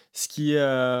vraiment ce qui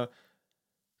est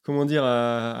comment dire,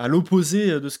 à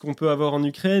l'opposé de ce qu'on peut avoir en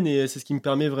Ukraine, et c'est ce qui me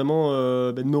permet vraiment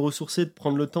de me ressourcer, de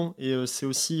prendre le temps. Et c'est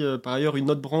aussi par ailleurs une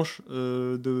autre branche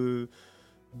de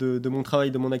mon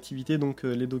travail, de mon activité, donc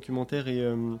les documentaires et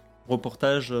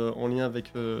reportages en lien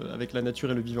avec la nature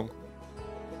et le vivant.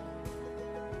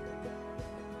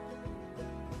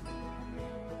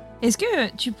 Est-ce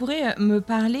que tu pourrais me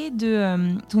parler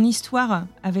de ton histoire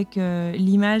avec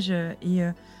l'image et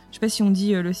je sais pas si on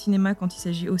dit le cinéma quand il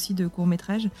s'agit aussi de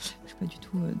court-métrage. Je suis pas du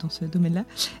tout dans ce domaine-là.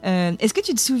 Est-ce que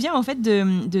tu te souviens en fait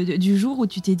du jour où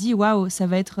tu t'es dit waouh, ça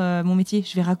va être mon métier,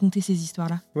 je vais raconter ces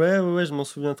histoires-là? Ouais, je m'en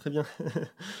souviens très bien.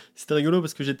 C'était rigolo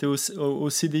parce que j'étais au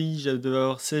CDI, je devais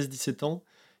avoir 16-17 ans.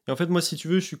 Et en fait, moi, si tu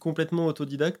veux, je suis complètement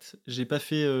autodidacte. J'ai pas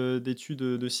fait d'études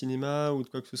de cinéma ou de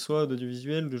quoi que ce soit,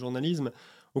 d'audiovisuel, de journalisme.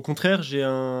 Au contraire, j'ai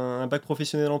un bac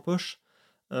professionnel en poche.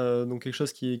 donc quelque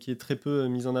chose qui est très peu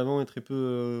mis en avant et très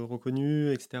peu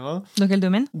reconnu, etc. Dans quel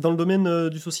domaine ? Dans le domaine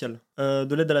du social,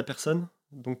 de l'aide à la personne.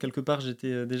 Donc quelque part,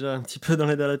 j'étais déjà un petit peu dans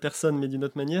l'aide à la personne, mais d'une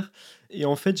autre manière. Et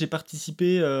en fait, je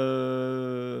participais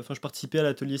à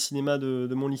l'atelier cinéma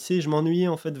de mon lycée. Et je m'ennuyais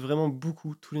en fait vraiment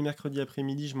beaucoup. Tous les mercredis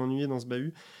après-midi, je m'ennuyais dans ce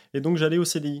bahut. Et donc j'allais au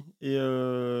CDI. Et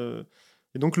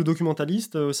donc le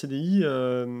documentaliste au CDI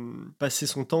passait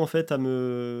son temps en fait à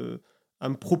me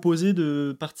proposer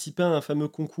de participer à un fameux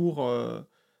concours.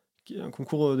 Un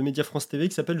concours de Média France TV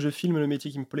qui s'appelle Je filme le métier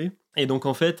qui me plaît. Et donc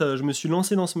en fait, je me suis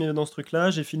lancé dans ce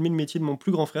truc-là. J'ai filmé le métier de mon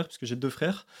plus grand frère, parce que j'ai 2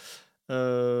 frères.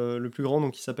 Le plus grand,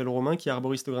 donc, qui s'appelle Romain, qui est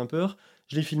arboriste grimpeur.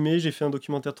 Je l'ai filmé, j'ai fait un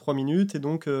documentaire de 3 minutes. Et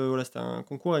donc voilà, c'était un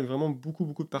concours avec vraiment beaucoup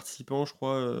de participants, je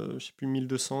crois, je sais plus,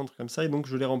 1200, un truc comme ça. Et donc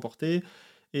je l'ai remporté.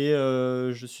 Et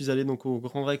je suis allé donc au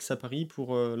Grand Rex à Paris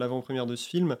pour l'avant-première de ce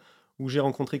film, où j'ai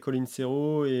rencontré Colin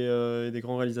Serrault et des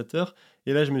grands réalisateurs.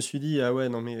 Et là, je me suis dit, ah ouais,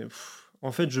 non mais...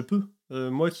 en fait, je peux.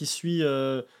 Moi qui suis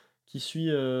d'une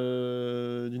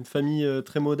famille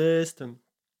très modeste,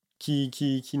 qui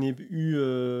n'ai eu...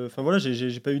 Enfin voilà,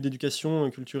 j'ai pas eu d'éducation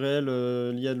culturelle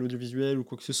liée à l'audiovisuel ou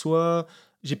quoi que ce soit.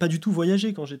 J'ai pas du tout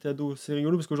voyagé quand j'étais ado. C'est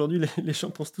rigolo parce qu'aujourd'hui, les gens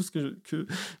pensent tous que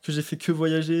j'ai fait que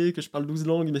voyager, que je parle 12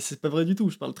 langues, mais c'est pas vrai du tout.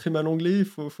 Je parle très mal anglais, il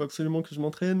faut absolument que je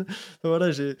m'entraîne. Enfin,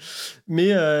 voilà,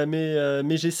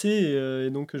 mais j'essaie, et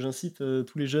donc j'incite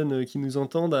tous les jeunes qui nous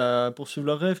entendent à poursuivre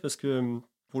leurs rêves, parce que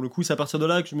pour le coup, c'est à partir de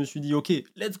là que je me suis dit, ok,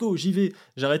 let's go, j'y vais.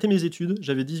 J'ai arrêté mes études,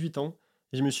 j'avais 18 ans,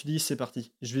 et je me suis dit, c'est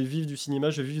parti. Je vais vivre du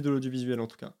cinéma, je vais vivre de l'audiovisuel en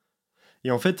tout cas. Et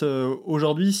en fait,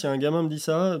 aujourd'hui, si un gamin me dit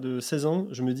ça, de 16 ans,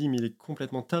 je me dis, mais il est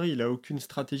complètement taré, il a aucune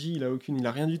stratégie, il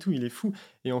a rien du tout, il est fou.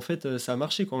 Et en fait, ça a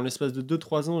marché, quoi. En l'espace de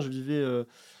 2-3 ans, je vivais de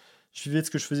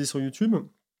ce que je faisais sur YouTube.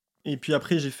 Et puis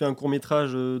après, j'ai fait un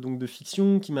court-métrage donc de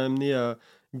fiction qui m'a amené à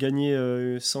gagner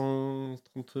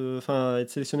 130, à être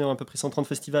sélectionné dans à peu près 130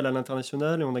 festivals à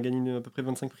l'international, et on a gagné à peu près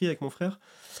 25 prix avec mon frère.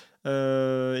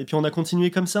 Et puis on a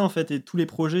continué comme ça, en fait, et tous les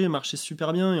projets marchaient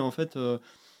super bien. Et en fait...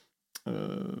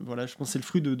 voilà, je pense que c'est le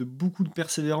fruit de beaucoup de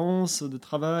persévérance, de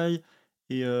travail,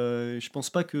 et je pense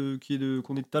pas qu'on ait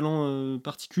de talent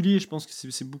particulier. Je pense que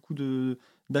c'est beaucoup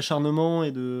d'acharnement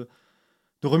et de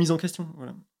remise en question.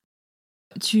 Voilà.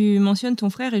 Tu mentionnes ton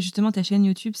frère, et justement ta chaîne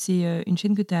YouTube, c'est une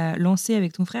chaîne que tu as lancée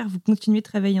avec ton frère. Vous continuez de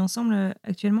travailler ensemble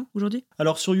actuellement, aujourd'hui ?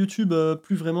 Alors sur YouTube,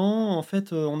 plus vraiment. En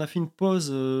fait, on a fait une pause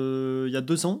il y a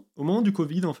 2 ans. Au moment du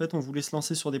Covid, en fait, on voulait se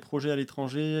lancer sur des projets à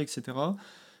l'étranger, etc.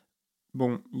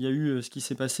 Bon, il y a eu ce qui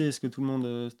s'est passé, ce que tout le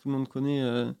monde connaît,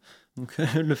 donc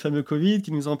le fameux Covid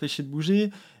qui nous a empêchés de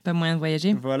bouger. Pas moyen de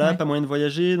voyager. Voilà, Ouais. pas moyen de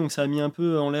voyager, donc ça a mis un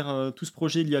peu en l'air tout ce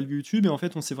projet lié à YouTube. Et en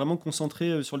fait, on s'est vraiment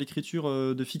concentré sur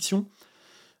l'écriture de fiction.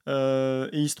 Et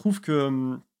il se trouve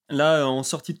que là, en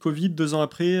sortie de Covid, 2 ans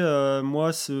après,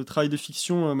 moi, ce travail de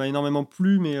fiction m'a énormément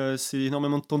plu, mais c'est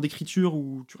énormément de temps d'écriture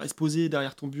où tu restes posé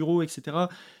derrière ton bureau, etc.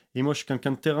 Et moi, je suis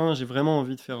quelqu'un de terrain, j'ai vraiment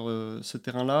envie de faire ce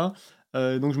terrain-là.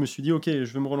 Donc je me suis dit, ok,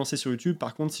 je veux me relancer sur YouTube.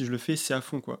 Par contre, si je le fais, c'est à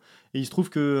fond, quoi. Et il se trouve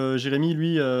que Jérémy,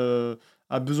 lui,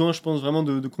 a besoin, je pense, vraiment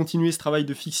de continuer ce travail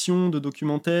de fiction, de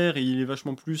documentaire, et il est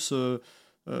vachement plus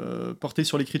porté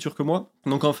sur l'écriture que moi.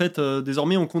 Donc en fait,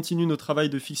 désormais, on continue nos travails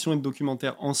de fiction et de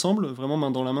documentaire ensemble, vraiment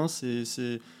main dans la main.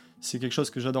 C'est quelque chose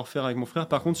que j'adore faire avec mon frère.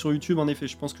 Par contre, sur YouTube, en effet,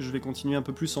 je pense que je vais continuer un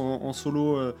peu plus en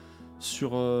solo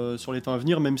sur les temps à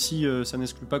venir, même si ça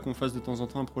n'exclut pas qu'on fasse de temps en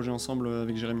temps un projet ensemble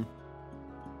avec Jérémy.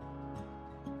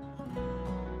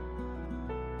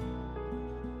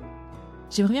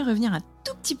 J'aimerais bien revenir un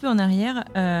tout petit peu en arrière.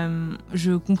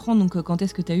 Je comprends donc quand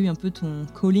est-ce que tu as eu un peu ton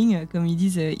calling, comme ils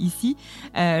disent ici,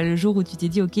 le jour où tu t'es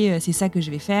dit, ok, c'est ça que je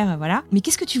vais faire, voilà. Mais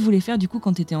qu'est-ce que tu voulais faire du coup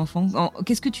quand tu étais enfant ?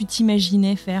 Qu'est-ce que tu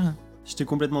t'imaginais faire ? J'étais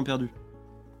complètement perdu.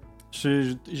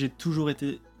 J'ai toujours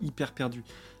été hyper perdu.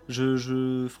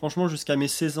 Franchement, jusqu'à mes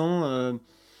 16 ans,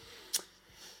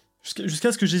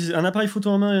 jusqu'à ce que j'ai un appareil photo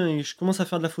en main et que je commence à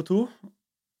faire de la photo,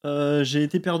 j'ai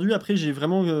été perdu. Après, j'ai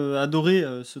vraiment adoré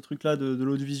ce truc-là de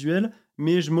l'audiovisuel,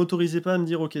 mais je m'autorisais pas à me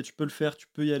dire, ok, tu peux le faire, tu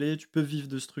peux y aller, tu peux vivre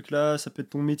de ce truc-là, ça peut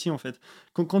être ton métier en fait.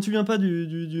 Quand tu viens pas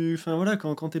enfin voilà,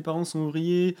 quand tes parents sont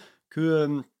ouvriers,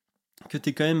 que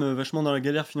t'es quand même vachement dans la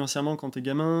galère financièrement quand t'es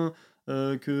gamin,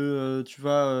 que tu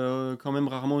vas quand même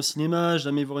rarement au cinéma,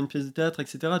 jamais voir une pièce de théâtre,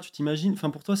 etc. Tu t'imagines,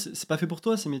 enfin pour toi, c'est pas fait pour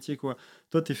toi ces métiers, quoi.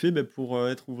 Toi, t'es fait pour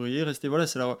être ouvrier, rester, voilà,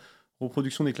 c'est la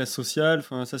reproduction des classes sociales,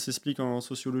 enfin ça s'explique en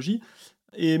sociologie.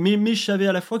 Mais je savais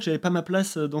à la fois que j'avais pas ma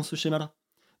place dans ce schéma-là.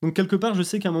 Donc quelque part, je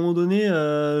sais qu'à un moment donné,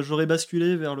 j'aurais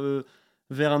basculé vers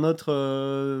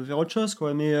autre chose,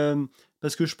 quoi. Mais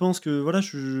parce que je pense que voilà,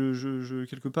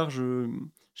 quelque part,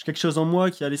 j'ai quelque chose en moi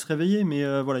qui allait se réveiller.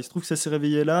 Mais voilà, il se trouve que ça s'est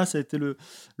réveillé là, ça a été le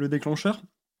déclencheur.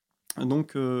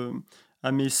 Donc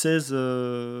à mes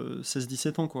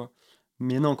 16-17 ans, quoi.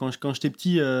 Mais non, quand j'étais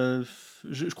petit,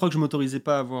 je crois que je m'autorisais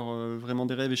pas à avoir vraiment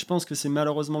des rêves. Et je pense que c'est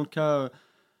malheureusement le cas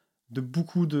de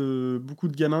beaucoup de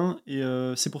gamins. Et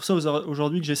c'est pour ça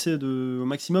aujourd'hui que j'essaie au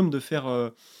maximum de faire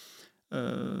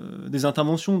des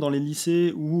interventions dans les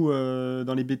lycées ou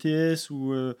dans les BTS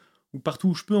ou partout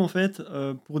où je peux, en fait,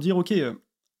 pour dire, ok,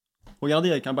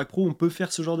 regardez, avec un bac pro, on peut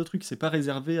faire ce genre de truc. C'est pas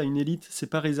réservé à une élite, c'est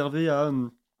pas réservé à...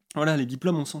 voilà, les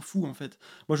diplômes, on s'en fout, en fait.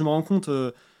 Moi, je me rends compte...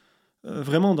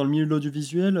 vraiment, dans le milieu de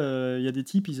l'audiovisuel, il y a des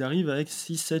types, ils arrivent avec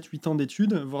 6, 7, 8 ans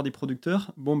d'études, voire des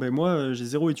producteurs. Bon, ben moi, j'ai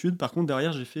 0 études. Par contre,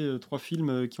 derrière, j'ai fait 3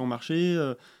 films qui ont marché.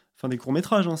 Enfin, des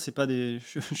courts-métrages, hein, c'est pas des...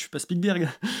 je suis pas Spielberg.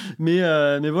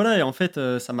 mais voilà, et en fait,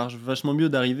 ça marche vachement mieux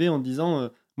d'arriver en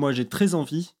disant moi, j'ai très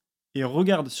envie, et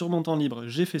regarde, sur mon temps libre,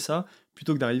 j'ai fait ça,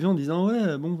 plutôt que d'arriver en disant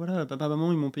ouais, bon, voilà, papa,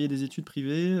 maman, ils m'ont payé des études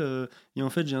privées, et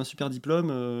en fait, j'ai un super diplôme,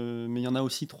 mais il y en a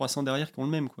aussi 300 derrière qui ont le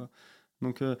même, quoi.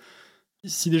 Donc...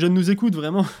 si les jeunes nous écoutent,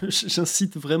 vraiment,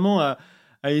 j'incite vraiment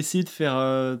à essayer de faire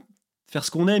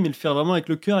ce qu'on aime et le faire vraiment avec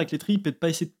le cœur, avec les tripes, et de pas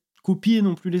essayer de copier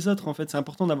non plus les autres. En fait, c'est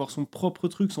important d'avoir son propre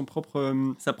truc,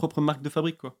 sa propre marque de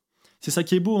fabrique, quoi. C'est ça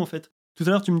qui est beau, en fait. Tout à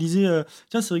l'heure, tu me disais,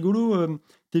 tiens, c'est rigolo,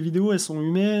 tes vidéos, elles sont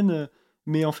humaines,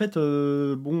 mais en fait,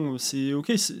 bon, c'est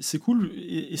ok, c'est cool,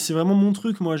 et c'est vraiment mon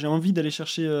truc. Moi, j'ai envie d'aller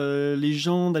chercher les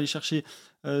gens, d'aller chercher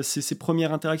ces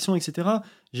premières interactions, etc.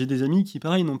 J'ai des amis qui,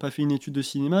 pareil, n'ont pas fait une étude de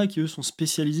cinéma, qui, eux, sont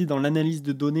spécialisés dans l'analyse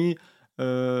de données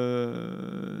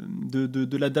de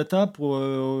la data pour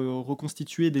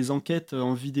reconstituer des enquêtes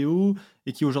en vidéo,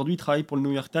 et qui, aujourd'hui, travaillent pour le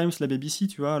New York Times, la BBC,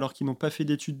 tu vois, alors qu'ils n'ont pas fait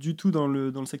d'études du tout dans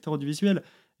le secteur audiovisuel.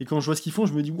 Et quand je vois ce qu'ils font,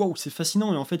 je me dis, waouh, c'est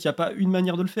fascinant. Et en fait, il n'y a pas une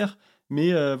manière de le faire.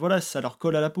 Mais voilà, ça leur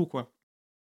colle à la peau, quoi.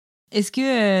 Est-ce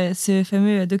que ce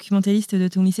fameux documentaliste de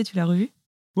ton lycée, tu l'as revu ?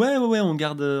 Ouais, on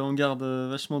garde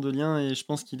vachement de liens, et je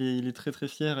pense qu'il est très très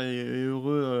fier et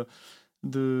heureux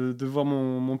de voir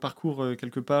mon parcours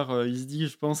quelque part. Il se dit,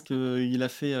 je pense qu'il a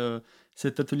fait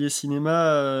cet atelier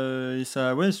cinéma, et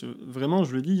ça, ouais, vraiment,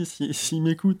 je le dis, s'il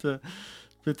m'écoute,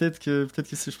 peut-être que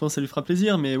je pense que ça lui fera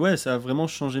plaisir, mais ouais, ça a vraiment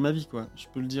changé ma vie, quoi. Je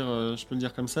peux le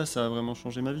dire comme ça a vraiment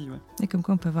changé ma vie, ouais. Et comme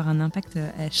quoi on peut avoir un impact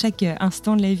à chaque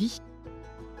instant de la vie.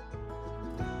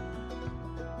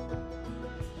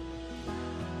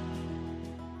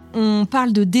 On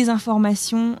parle de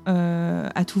désinformation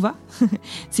à tout va.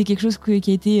 C'est quelque chose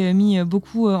qui a été mis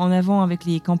beaucoup en avant avec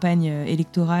les campagnes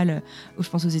électorales, je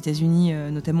pense aux États-Unis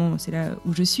notamment, c'est là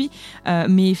où je suis.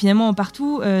 Mais finalement,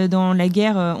 partout dans la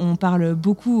guerre, on parle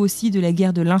beaucoup aussi de la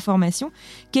guerre de l'information.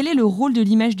 Quel est le rôle de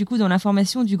l'image du coup dans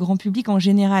l'information du grand public en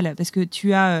général ? Parce que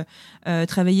tu as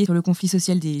travaillé sur le conflit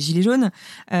social des Gilets jaunes,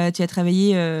 tu as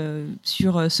travaillé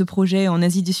sur ce projet en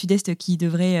Asie du Sud-Est qui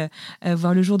devrait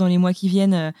voir le jour dans les mois qui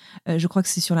viennent. Je crois que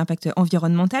c'est sur l'impact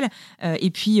environnemental,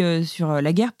 et puis sur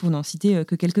la guerre, pour n'en citer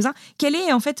que quelques-uns. Quel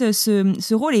est en fait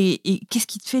ce rôle, et qu'est-ce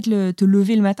qui te fait te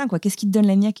lever le matin, quoi ? Qu'est-ce qui te donne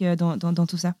la niaque dans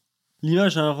tout ça ?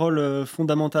 L'image a un rôle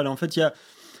fondamental. En fait, il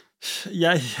y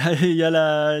a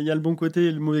le bon côté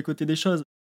et le mauvais côté des choses.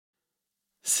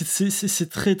 C'est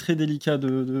très très délicat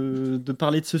de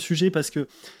parler de ce sujet, parce que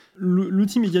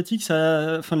l'outil médiatique,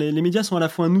 les médias sont à la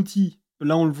fois un outil.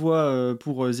 Là, on le voit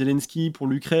pour Zelensky, pour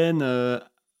l'Ukraine,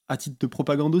 à titre de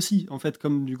propagande aussi, en fait,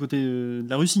 comme du côté de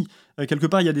la Russie. Quelque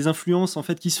part, il y a des influences en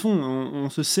fait qui se font. On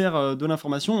se sert de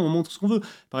l'information, on montre ce qu'on veut.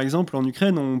 Par exemple, en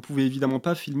Ukraine, on pouvait évidemment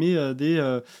pas filmer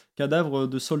des cadavres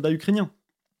de soldats ukrainiens.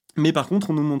 Mais par contre,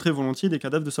 on nous montrait volontiers des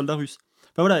cadavres de soldats russes.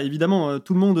 Enfin voilà, évidemment,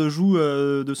 tout le monde joue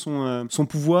de son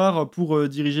pouvoir pour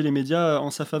diriger les médias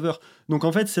en sa faveur. Donc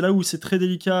en fait, c'est là où c'est très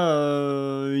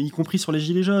délicat, y compris sur les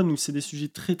gilets jaunes, où c'est des sujets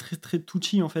très très très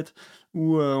touchy, en fait,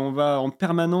 où on va en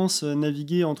permanence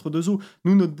naviguer entre deux eaux.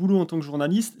 Nous, notre boulot en tant que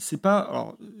journaliste, c'est pas...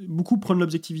 Alors, beaucoup prennent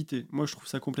l'objectivité. Moi, je trouve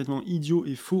ça complètement idiot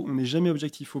et faux. On n'est jamais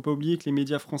objectif. Faut pas oublier que les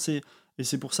médias français, et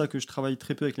c'est pour ça que je travaille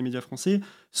très peu avec les médias français,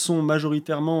 sont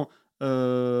majoritairement...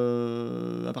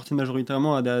 appartiennent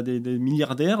majoritairement à des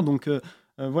milliardaires, donc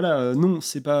voilà, non,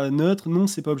 c'est pas neutre, non,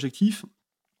 c'est pas objectif.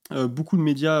 Beaucoup de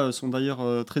médias sont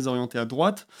d'ailleurs très orientés à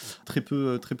droite, très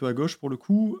peu à gauche pour le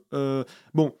coup.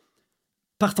 Bon,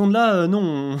 partant de là,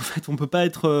 non, en fait, on peut pas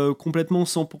être complètement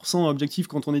 100% objectif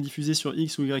quand on est diffusé sur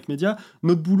X ou Y média.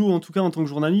 Notre boulot, en tout cas en tant que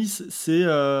journaliste, c'est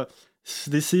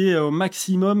d'essayer au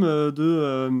maximum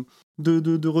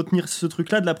de retenir ce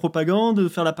truc-là, de la propagande, de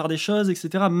faire la part des choses,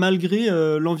 etc., malgré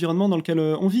l'environnement dans lequel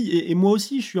on vit. Et moi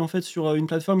aussi, je suis en fait sur une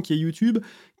plateforme qui est YouTube,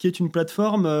 qui est une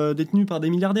plateforme détenue par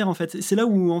des milliardaires, en fait. C'est là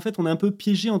où, en fait, on est un peu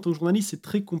piégé en tant que journaliste. C'est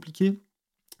très compliqué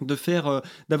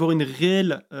d'avoir une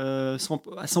réelle, à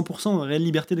 100%, réelle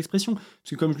liberté d'expression.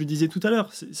 Parce que comme je le disais tout à l'heure,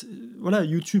 voilà,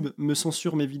 YouTube me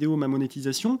censure mes vidéos, ma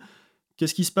monétisation.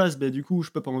 qu'est-ce qui se passe ? Du coup,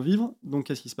 je peux pas en vivre. Donc,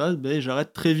 qu'est-ce qui se passe ?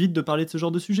 J'arrête très vite de parler de ce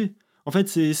genre de sujet. En fait,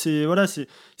 c'est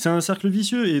un cercle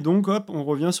vicieux. Et donc, hop, on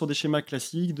revient sur des schémas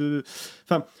classiques de...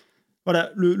 Enfin,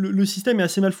 voilà, le système est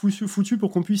assez mal foutu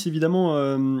pour qu'on puisse évidemment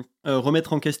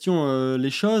remettre en question les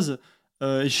choses.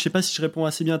 Et je sais pas si je réponds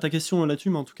assez bien à ta question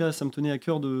là-dessus, mais en tout cas, ça me tenait à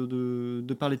cœur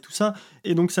de parler de tout ça.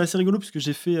 Et donc, c'est assez rigolo, parce que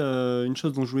j'ai fait une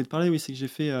chose dont je voulais te parler, oui, c'est que j'ai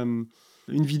fait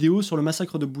une vidéo sur le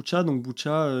massacre de Boutcha, donc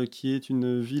Boutcha, qui est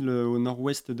une ville au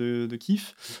nord-ouest de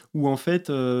Kiev, où en fait,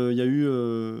 il y a eu...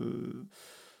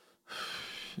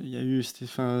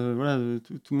 voilà,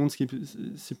 tout le monde,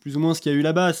 c'est plus ou moins ce qu'il y a eu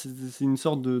là-bas. C'est une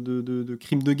sorte de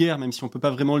crime de guerre, même si on peut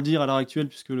pas vraiment le dire à l'heure actuelle,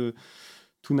 puisque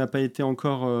tout n'a pas été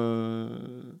encore...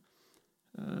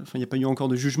 il n'y a pas eu encore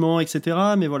de jugement, etc.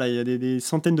 Mais voilà, il y a des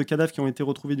centaines de cadavres qui ont été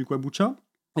retrouvés du coup à Boutcha.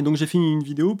 Et donc j'ai fait une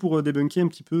vidéo pour débunker un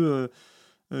petit peu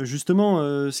justement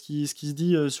ce qui se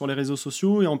dit sur les réseaux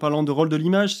sociaux, et en parlant de rôle de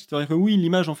l'image. C'est-à-dire que oui,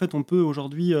 l'image, en fait, on peut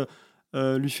aujourd'hui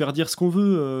lui faire dire ce qu'on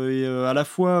veut, et à la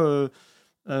fois...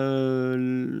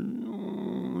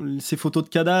 ces photos de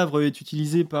cadavres est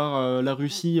utilisée par la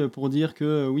Russie pour dire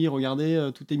que oui, regardez,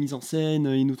 tout est mis en scène,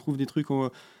 ils nous trouvent des trucs,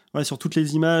 voilà, sur toutes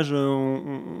les images,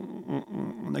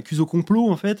 on accuse au complot,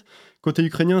 en fait. Côté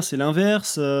ukrainien, c'est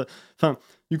l'inverse. Enfin,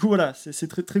 du coup, voilà, c'est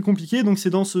très, très compliqué. Donc, c'est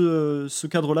dans ce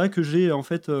cadre-là que j'ai, en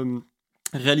fait,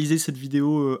 réalisé cette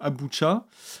vidéo à Boutcha,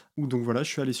 où donc voilà, je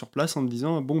suis allé sur place en me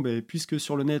disant, bon, puisque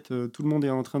sur le net, tout le monde est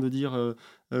en train de dire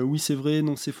oui, c'est vrai,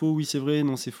 non, c'est faux, oui, c'est vrai,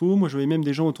 non, c'est faux. Moi, je voyais même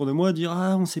des gens autour de moi dire,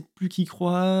 ah, on sait plus qui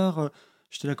croire.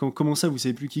 J'étais là, comment ça, vous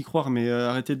savez plus qui croire, mais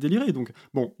arrêtez de délirer. Donc,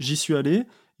 bon, j'y suis allé.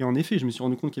 Et en effet, je me suis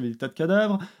rendu compte qu'il y avait des tas de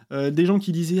cadavres. Des gens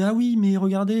qui disaient « Ah oui, mais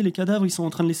regardez, les cadavres, ils sont en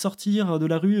train de les sortir de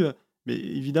la rue. » Mais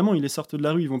évidemment, ils les sortent de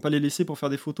la rue. Ils vont pas les laisser pour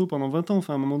faire des photos pendant 20 ans.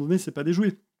 Enfin, à un moment donné, c'est pas des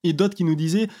jouets. Et d'autres qui nous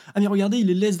disaient « Ah mais regardez, ils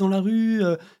les laissent dans la rue.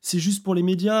 C'est juste pour les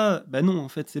médias. » Non, en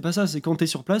fait, c'est pas ça. C'est quand t'es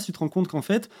sur place, tu te rends compte qu'en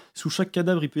fait, sous chaque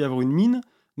cadavre, il peut y avoir une mine.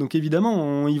 Donc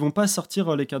évidemment, ils vont pas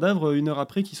sortir les cadavres 1 heure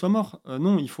après qu'ils soient morts.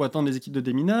 Non, il faut attendre les équipes de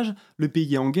déminage. Le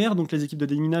pays est en guerre, donc les équipes de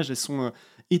déminage, elles sont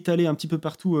étalées un petit peu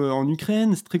partout en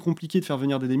Ukraine. C'est très compliqué de faire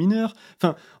venir des démineurs.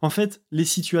 Enfin, en fait, les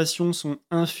situations sont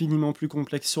infiniment plus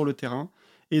complexes sur le terrain.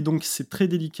 Et donc, c'est très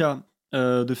délicat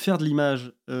de faire de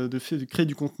l'image, de créer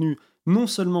du contenu, non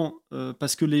seulement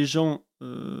parce que les gens,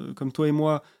 comme toi et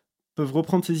moi, peuvent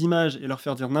reprendre ces images et leur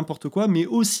faire dire n'importe quoi, mais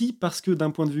aussi parce que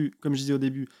d'un point de vue, comme je disais au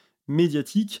début,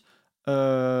 médiatique,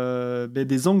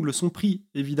 des angles sont pris,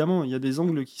 évidemment. Il y a des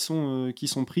angles qui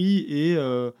sont pris, et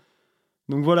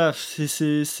donc voilà,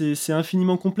 c'est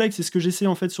infiniment complexe. Et ce que j'essaie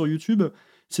en fait sur YouTube,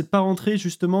 c'est de pas rentrer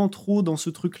justement trop dans ce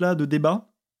truc-là de débat,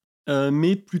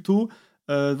 mais plutôt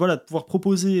de pouvoir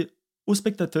proposer au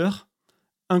spectateur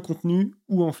un contenu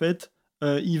où en fait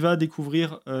il va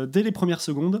découvrir dès les premières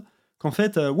secondes qu'en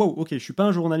fait, ok, je suis pas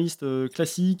un journaliste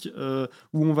classique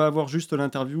où on va avoir juste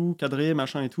l'interview cadrée,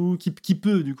 machin et tout, qui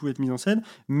peut du coup être mise en scène,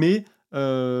 mais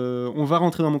on va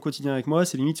rentrer dans mon quotidien avec moi,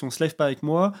 c'est limite si on se lève pas avec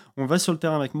moi, on va sur le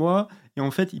terrain avec moi, et en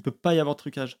fait, il peut pas y avoir de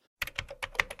trucage.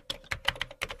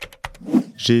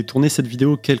 J'ai tourné cette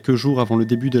vidéo quelques jours avant le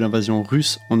début de l'invasion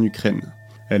russe en Ukraine.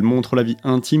 Elle montre la vie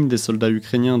intime des soldats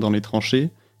ukrainiens dans les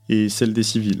tranchées et celle des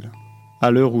civils.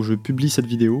 À l'heure où je publie cette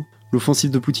vidéo,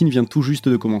 l'offensive de Poutine vient tout juste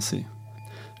de commencer.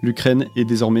 L'Ukraine est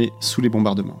désormais sous les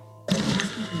bombardements.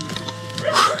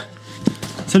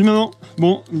 Salut maman.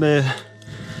 Bon,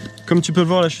 comme tu peux le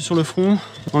voir, là je suis sur le front,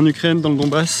 en Ukraine, dans le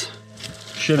Donbass.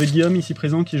 Je suis avec Guillaume, ici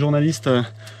présent, qui est journaliste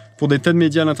pour des tas de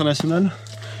médias à l'international.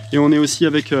 Et on est aussi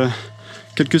avec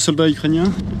quelques soldats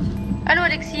ukrainiens. Allô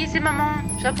Alexis, c'est maman.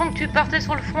 J'apprends que tu partais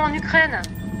sur le front en Ukraine.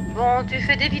 Bon, tu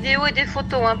fais des vidéos et des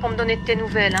photos pour me donner de tes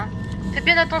nouvelles. Fais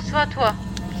bien attention à toi.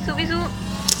 Bisous, bisous.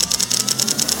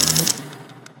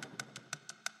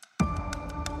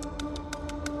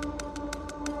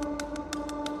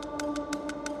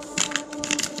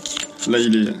 Là,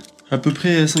 il est à peu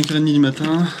près 5h30 du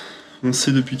matin. On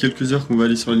sait depuis quelques heures qu'on va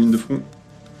aller sur la ligne de front.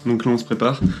 Donc là, on se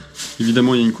prépare.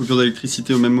 Évidemment, il y a une coupure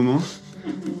d'électricité au même moment,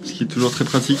 ce qui est toujours très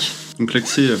pratique. Donc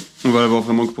l'accès, on va l'avoir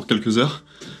vraiment que pour quelques heures.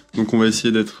 Donc on va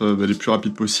essayer d'être les plus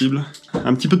rapides possible.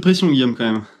 Un petit peu de pression, Guillaume, quand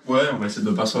même. Ouais, on va essayer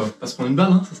de pas se prendre une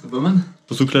balle, ça serait pas mal.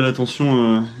 Surtout que là, la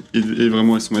tension est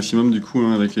vraiment à son maximum, du coup,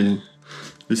 avec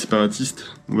les séparatistes.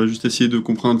 On va juste essayer de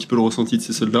comprendre un petit peu le ressenti de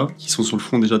ces soldats, qui sont sur le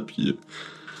front déjà depuis,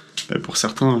 pour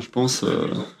certains, je pense,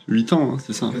 8 ans,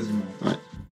 c'est ça. Quasiment. Ouais.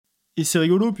 Et c'est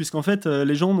rigolo, puisqu'en fait,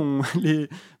 les gens,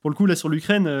 pour le coup, là, sur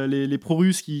l'Ukraine, les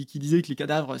pro-russes qui disaient que les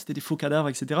cadavres, c'était des faux cadavres,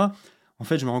 etc., en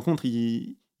fait, je me rends compte,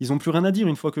 ils ont plus rien à dire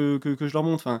une fois que je leur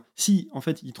montre. Enfin, si, en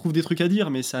fait, ils trouvent des trucs à dire,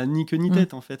 mais ça a ni queue ni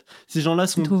tête, en fait. Ces gens-là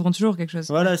sont... Ils trouveront toujours quelque chose.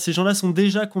 Voilà, ces gens-là sont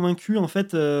déjà convaincus, en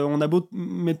fait. On a beau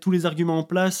mettre tous les arguments en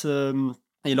place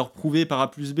et leur prouver par A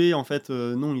plus B, en fait,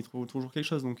 non, ils trouvent toujours quelque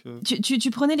chose. Donc,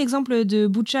 Tu prenais l'exemple de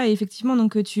Butcha et effectivement,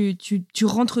 donc, tu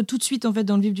rentres tout de suite en fait,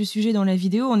 dans le vif du sujet dans la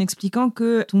vidéo en expliquant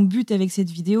que ton but avec cette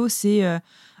vidéo, c'est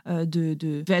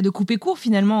de couper court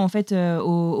finalement en fait,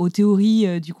 aux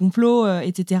théories du complot,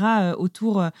 etc.,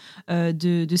 autour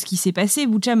de ce qui s'est passé.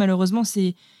 Butcha, malheureusement,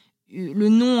 c'est le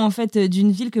nom en fait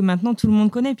d'une ville que maintenant tout le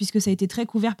monde connaît puisque ça a été très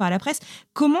couvert par la presse.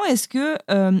 Comment est-ce que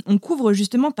on couvre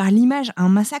justement par l'image un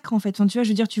massacre en fait, enfin, tu vois, je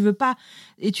veux dire, tu veux pas,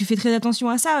 et tu fais très attention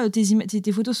à ça,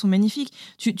 tes photos sont magnifiques,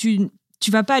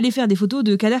 tu vas pas aller faire des photos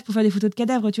de cadavres pour faire des photos de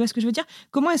cadavres, tu vois ce que je veux dire?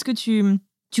 Comment est-ce que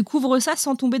tu couvres ça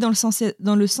sans tomber dans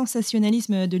le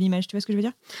sensationnalisme de l'image, tu vois ce que je veux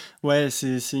dire? Ouais,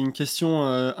 c'est une question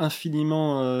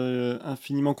infiniment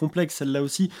complexe, celle-là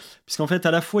aussi. Puisqu'en fait,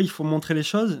 à la fois, il faut montrer les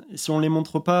choses. Et si on ne les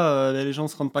montre pas, les gens ne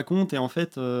se rendent pas compte. Et en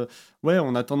fait, ouais,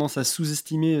 on a tendance à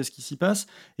sous-estimer ce qui s'y passe.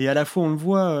 Et à la fois, on le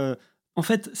voit. En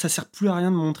fait, ça ne sert plus à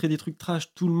rien de montrer des trucs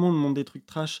trash. Tout le monde montre des trucs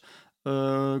trash.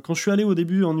 Quand je suis allé au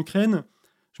début en Ukraine,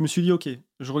 je me suis dit, OK,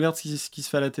 je regarde ce qui se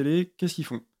fait à la télé. Qu'est-ce qu'ils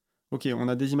font? Ok, on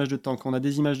a des images de tanks, on a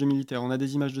des images de militaires, on a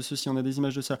des images de ceci, on a des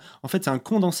images de ça. En fait, c'est un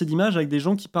condensé d'images avec des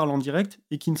gens qui parlent en direct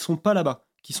et qui ne sont pas là-bas,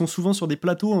 qui sont souvent sur des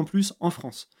plateaux en plus en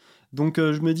France. Donc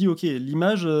je me dis, ok,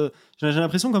 l'image, j'ai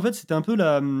l'impression qu'en fait c'était un peu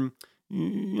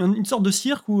une sorte de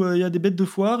cirque où il y a des bêtes de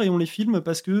foire et on les filme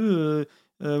parce que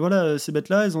voilà, ces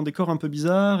bêtes-là, elles ont des corps un peu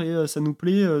bizarres et ça nous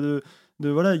plaît.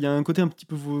 Voilà, il y a un côté un petit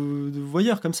peu de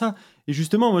voyeur comme ça. Et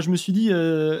justement, moi je me suis dit,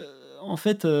 en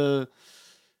fait.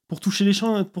 Pour toucher les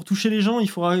gens, il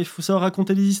faut savoir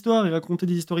raconter des histoires et raconter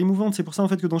des histoires émouvantes. C'est pour ça en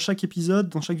fait que dans chaque épisode,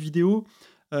 dans chaque vidéo,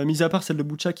 mis à part celle de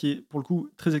Butcha qui est pour le coup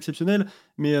très exceptionnelle,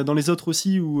 mais dans les autres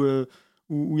aussi où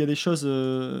il y a des choses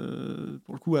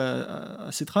pour le coup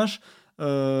assez trash,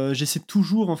 j'essaie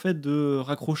toujours en fait de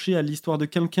raccrocher à l'histoire de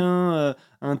quelqu'un, à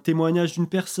un témoignage d'une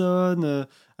personne,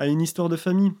 à une histoire de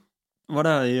famille.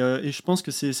 Voilà, et je pense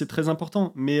que c'est très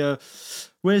important. Mais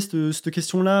ouais, cette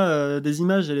question-là des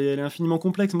images, elle est infiniment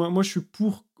complexe. Moi, je suis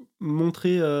pour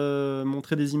montrer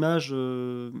des images.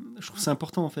 Je trouve que c'est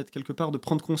important, en fait, quelque part, de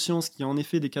prendre conscience qu'il y a en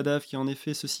effet des cadavres, qu'il y a en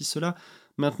effet ceci, cela.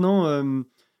 Maintenant,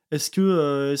 est-ce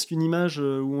qu'une image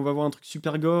où on va voir un truc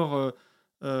super gore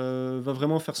va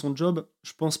vraiment faire son job?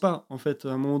 Je pense pas, en fait.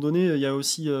 À un moment donné,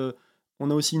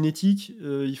 on a aussi une éthique.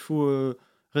 Il faut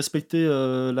respecter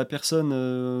la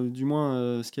personne, du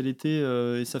moins ce qu'elle était,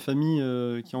 et sa famille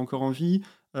qui est encore en vie.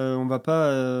 On va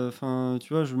pas, enfin,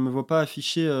 tu vois, je me vois pas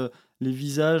afficher les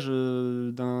visages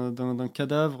d'un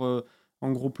cadavre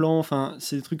en gros plan. Enfin,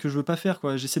 c'est des trucs que je veux pas faire,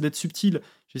 quoi. J'essaie d'être subtil.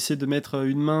 J'essaie de mettre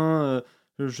une main.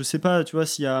 Je sais pas, tu vois,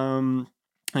 s'il y a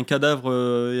un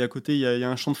cadavre et à côté il y a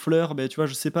un champ de fleurs, ben tu vois,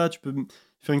 je sais pas, tu peux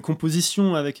faire une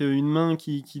composition avec une main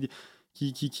qui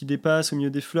dépasse au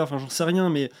milieu des fleurs. Enfin, j'en sais rien,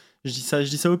 mais je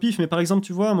dis ça au pif, mais par exemple,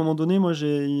 tu vois, à un moment donné, moi,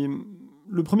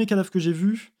 le premier cadavre que j'ai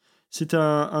vu, c'était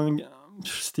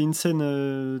c'était une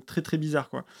scène très très bizarre,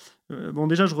 quoi. Bon,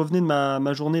 déjà, je revenais de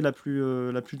ma journée la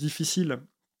plus difficile,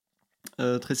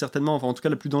 très certainement, enfin en tout cas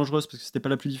la plus dangereuse, parce que c'était pas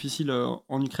la plus difficile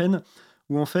en Ukraine,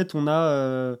 où en fait on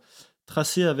a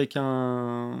tracé avec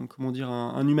un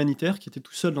humanitaire qui était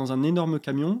tout seul dans un énorme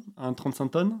camion, un 35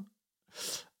 tonnes,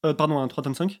 un 3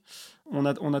 tonnes 5. On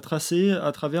a tracé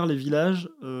à travers les villages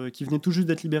qui venaient tout juste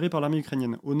d'être libérés par l'armée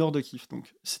ukrainienne, au nord de Kiev.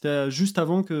 Donc, c'était juste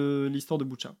avant que l'histoire de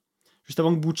Butcha. Juste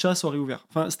avant que Butcha soit réouvert.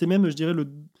 Enfin, c'était même, je dirais, le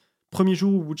premier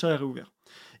jour où Butcha est réouvert.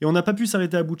 Et on n'a pas pu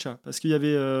s'arrêter à Butcha, parce qu'ils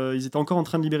étaient encore en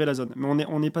train de libérer la zone. Mais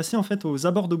on est passé, en fait, aux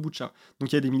abords de Butcha.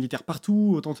 Donc, il y a des militaires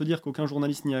partout, autant te dire qu'aucun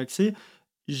journaliste n'y a accès.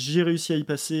 J'ai réussi à y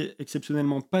passer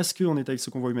exceptionnellement parce qu'on était avec ce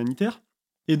convoi humanitaire.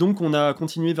 Et donc, on a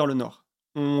continué vers le nord.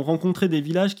 On rencontrait des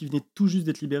villages qui venaient tout juste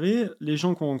d'être libérés. Les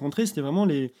gens qu'on rencontrait, c'était vraiment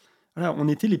on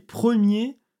était les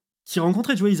premiers qui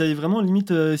rencontraient. Tu vois, ils avaient vraiment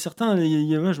limite certains.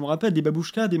 Je me rappelle des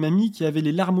babouchkas, des mamies qui avaient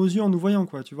les larmes aux yeux en nous voyant,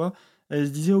 quoi. Tu vois, elles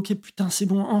se disaient, ok, putain, c'est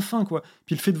bon, enfin, quoi.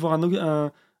 Puis le fait de voir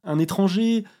un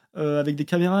étranger avec des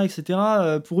caméras, etc.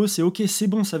 Pour eux, c'est ok, c'est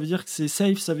bon. Ça veut dire que c'est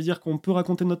safe. Ça veut dire qu'on peut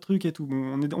raconter notre truc et tout.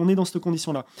 Bon, on est dans cette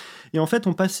condition-là. Et en fait,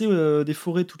 on passait des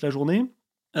forêts toute la journée.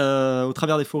 Au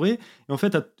travers des forêts, et en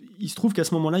fait il se trouve qu'à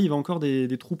ce moment-là il y avait encore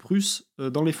des troupes russes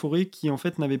dans les forêts qui en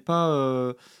fait n'avaient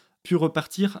pas pu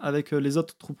repartir avec les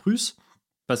autres troupes russes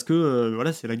parce que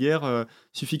voilà, c'est la guerre,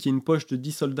 il suffit qu'il y ait une poche de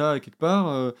 10 soldats quelque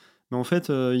part, mais en fait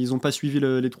ils n'ont pas suivi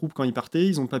les troupes quand ils partaient,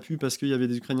 ils n'ont pas pu parce qu'il y avait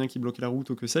des Ukrainiens qui bloquaient la route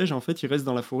ou que sais-je, en fait ils restent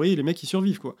dans la forêt et les mecs ils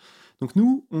survivent, quoi. Donc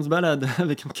nous on se balade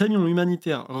avec un camion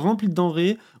humanitaire rempli de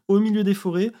denrées au milieu des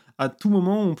forêts. À tout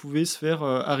moment on pouvait se faire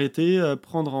arrêter,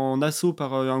 prendre en assaut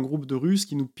par un groupe de Russes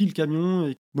qui nous pille le camion,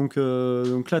 et donc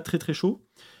là très très chaud.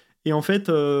 Et en fait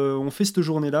on fait cette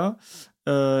journée là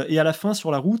et à la fin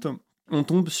sur la route on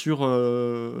tombe sur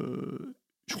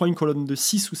je crois, une colonne de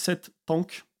 6 ou 7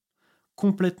 tanks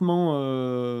complètement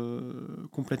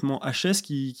HS,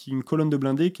 une colonne de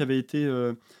blindés qui avait été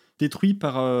détruite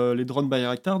par les drones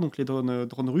Bayraktar, donc les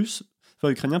drones russes, enfin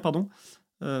ukrainiens, pardon,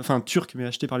 turcs, mais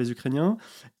achetés par les Ukrainiens.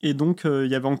 Et donc, il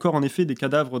y avait encore en effet des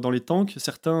cadavres dans les tanks.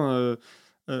 Certains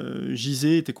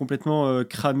gisaient, étaient complètement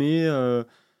cramés,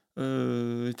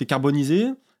 étaient carbonisés.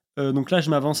 Donc là, je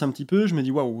m'avance un petit peu, je me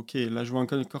dis waouh, ok, là je vois un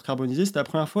corps carbonisé. C'était la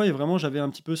première fois et vraiment j'avais un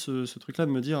petit peu ce truc-là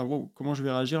de me dire waouh, comment je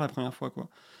vais réagir la première fois, quoi.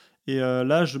 Et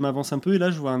là, je m'avance un peu et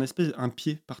là, je vois un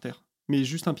pied par terre, mais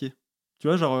juste un pied. Tu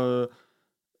vois, genre,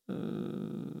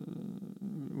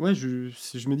 ouais,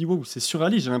 je me dis waouh, c'est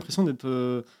surréaliste. J'ai l'impression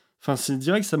d'être, enfin, c'est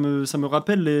direct, ça me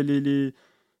rappelle les.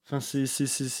 Enfin,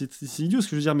 c'est idiot ce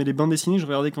que je veux dire, mais les bandes dessinées que je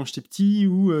regardais quand j'étais petit,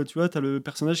 où tu vois, t'as le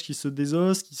personnage qui se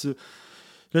désosse, qui se.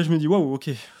 Là, je me dis, waouh, ok,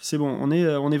 c'est bon, on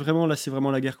est vraiment là, c'est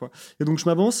vraiment la guerre, quoi. Et donc, je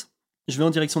m'avance, je vais en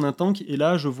direction d'un tank, et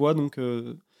là, je vois donc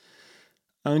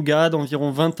un gars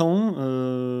d'environ 20 ans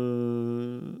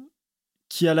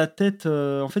qui a la tête,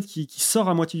 en fait, qui sort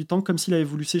à moitié du tank comme s'il avait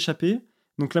voulu s'échapper.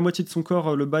 Donc, la moitié de son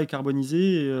corps, le bas est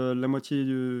carbonisé, et la moitié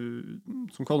de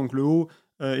son corps, donc le haut,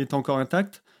 est encore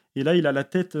intact. Et là, il a la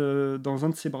tête dans un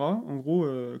de ses bras, en gros,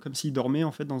 comme s'il dormait,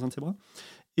 en fait, dans un de ses bras.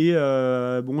 Et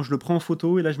bon, je le prends en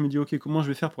photo et là je me dis ok, comment je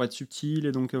vais faire pour être subtil,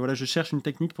 et donc voilà, je cherche une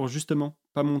technique pour justement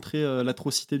pas montrer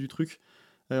l'atrocité du truc.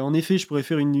 En effet, je pourrais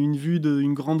faire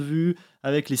une grande vue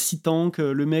avec les 6 tanks,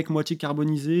 le mec moitié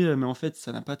carbonisé, mais en fait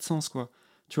ça n'a pas de sens, quoi.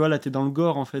 Tu vois, là t'es dans le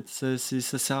gore, en fait, ça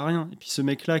sert à rien. Et puis ce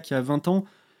mec là qui a 20 ans,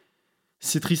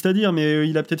 c'est triste à dire, mais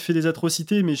il a peut-être fait des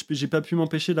atrocités, mais j'ai pas pu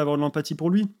m'empêcher d'avoir de l'empathie pour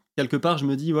lui. Quelque part, je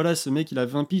me dis, voilà, ce mec, il a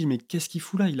 20 piges, mais qu'est-ce qu'il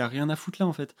fout là? Il a rien à foutre là,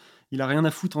 en fait. Il a rien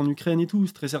à foutre en Ukraine et tout.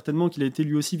 Très certainement qu'il a été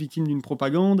lui aussi victime d'une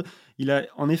propagande. Il a,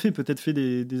 en effet, peut-être fait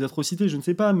des atrocités, je ne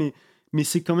sais pas, mais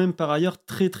c'est quand même par ailleurs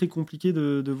très, très compliqué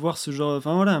de voir ce genre...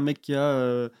 Enfin, voilà, un mec qui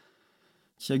a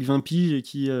que 20 piges et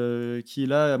qui est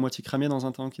là à moitié cramé dans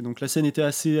un tank. Et donc, la scène était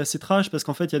assez trash, parce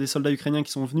qu'en fait, il y a des soldats ukrainiens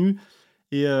qui sont venus.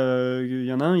 Et il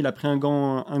y en a un, il a pris un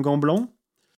gant blanc,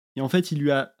 et en fait, il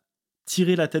lui a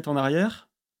tiré la tête en arrière.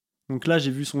 Donc là,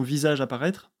 j'ai vu son visage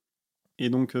apparaître, et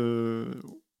donc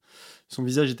son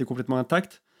visage était complètement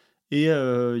intact. Et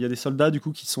il y a des soldats, du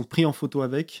coup, qui se sont pris en photo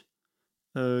avec,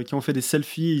 qui ont fait des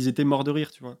selfies, et ils étaient morts de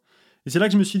rire, tu vois. Et c'est là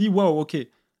que je me suis dit, waouh, ok,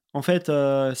 en fait,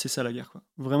 c'est ça la guerre, quoi.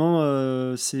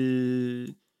 Vraiment,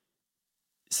 c'est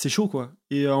chaud, quoi.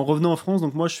 Et en revenant en France,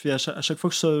 donc moi, je fais à chaque fois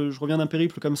que je reviens d'un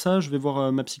périple comme ça, je vais voir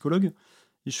ma psychologue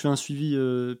et je fais un suivi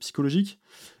psychologique.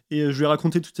 Et je lui ai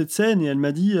raconté toute cette scène et elle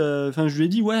m'a dit, enfin, je lui ai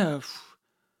dit, ouais,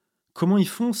 comment ils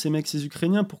font ces mecs, ces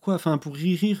Ukrainiens, pourquoi, enfin, pour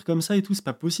rire comme ça et tout, c'est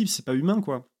pas possible, c'est pas humain,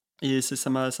 quoi. Et ça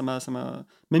m'a,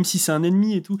 même si c'est un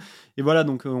ennemi et tout. Et voilà,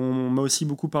 donc on m'a aussi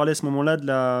beaucoup parlé à ce moment-là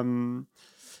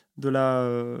de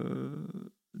la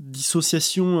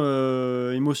dissociation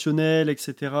émotionnelle,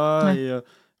 etc. Ouais. Et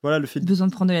voilà, le fait besoin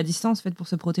de prendre de la distance, en fait, pour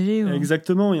se protéger.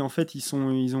 Exactement, et en fait ils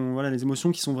ont voilà, les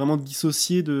émotions qui sont vraiment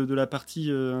dissociées de la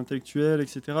partie intellectuelle,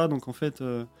 etc. Donc en fait,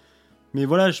 mais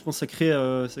voilà, je pense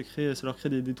que ça leur crée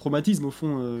des traumatismes au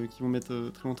fond qui vont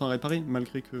mettre très longtemps à réparer,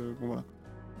 malgré que bon voilà.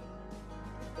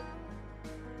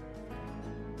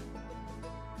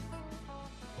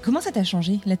 Comment ça t'a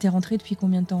changé? Là, t'es rentré depuis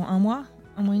combien de temps? 1 mois?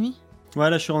 1 mois et demi? Ouais,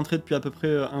 là je suis rentré depuis à peu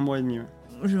près 1 mois et demi. Ouais.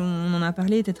 On en a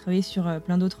parlé, t'as travaillé sur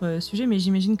plein d'autres sujets, mais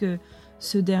j'imagine que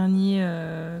ce dernier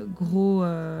gros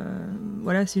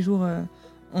séjour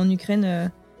en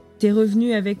Ukraine, t'es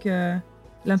revenu avec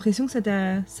l'impression que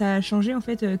ça a changé, en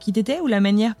fait, qui t'étais, ou la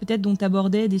manière peut-être dont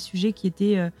t'abordais des sujets qui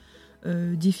étaient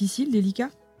difficiles,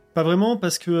 délicats? Pas vraiment,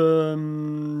 parce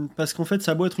qu'en fait,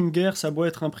 ça a beau être une guerre, ça a beau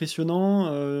être impressionnant.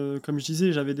 Comme je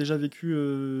disais, j'avais déjà vécu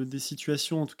des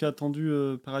situations, en tout cas tendues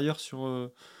par ailleurs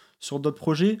sur d'autres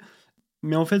projets.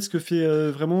 Mais en fait, ce que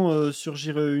fait vraiment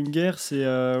surgir une guerre, c'est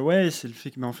le fait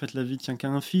que en fait, la vie tient qu'à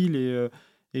un fil,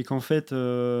 et qu'en fait,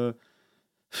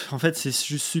 c'est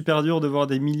juste super dur de voir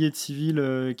des milliers de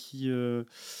civils qui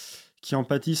en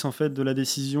pâtissent en fait de la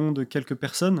décision de quelques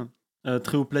personnes.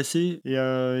 Très haut placé, et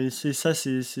c'est ça,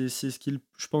 c'est ce qui,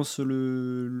 je pense,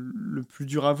 le plus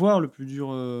dur à voir, le plus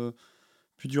dur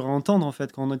à entendre, en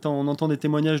fait, quand on entend des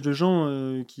témoignages de gens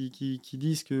qui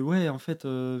disent que ouais, en fait,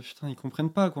 putain, ils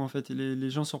comprennent pas, quoi, en fait, et les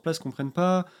gens sur place comprennent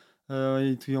pas,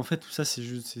 et en fait tout ça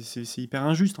c'est hyper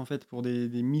injuste, en fait, pour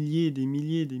des milliers et des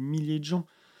milliers et des milliers de gens.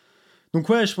 Donc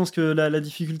ouais, je pense que la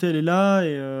difficulté elle est là,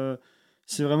 et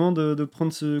c'est vraiment de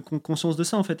prendre conscience de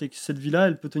ça, en fait, et que cette vie-là,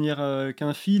 elle peut tenir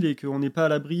qu'un fil, et qu'on n'est pas à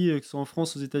l'abri, que ce soit en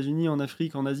France, aux États-Unis, en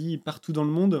Afrique, en Asie, partout dans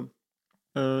le monde,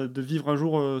 de vivre un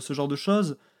jour ce genre de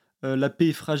choses. La paix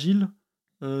est fragile.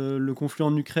 Le conflit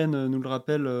en Ukraine nous le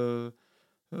rappelle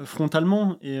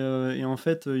frontalement. Et en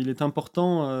fait, il est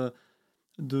important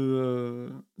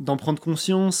d'en prendre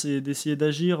conscience et d'essayer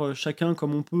d'agir chacun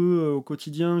comme on peut au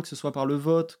quotidien, que ce soit par le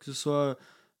vote, que ce soit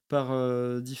par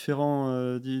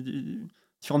différentes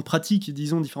pratiques,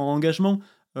 disons, différents engagements,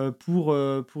 pour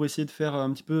essayer de faire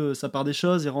un petit peu sa part des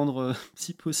choses et rendre,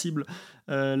 si possible,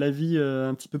 la vie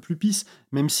un petit peu plus peace.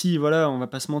 Même si, voilà, on va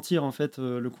pas se mentir, en fait,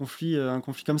 un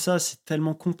conflit comme ça, c'est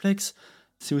tellement complexe.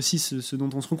 C'est aussi ce dont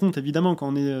on se rend compte, évidemment,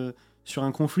 quand on est sur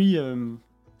un conflit,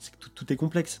 c'est que tout est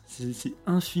complexe. C'est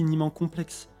infiniment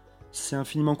complexe. C'est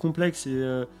infiniment complexe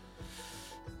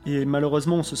et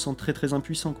malheureusement, on se sent très très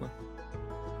impuissant, quoi.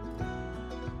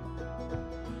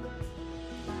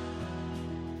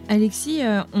 Alexis,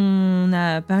 on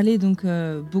a parlé donc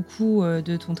beaucoup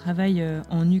de ton travail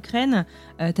en Ukraine.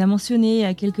 Tu as mentionné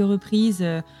à quelques reprises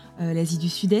l'Asie du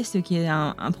Sud-Est, qui est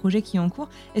un projet qui est en cours.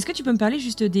 Est-ce que tu peux me parler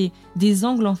juste des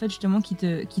angles en fait justement qui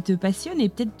te passionnent et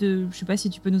peut-être je sais pas si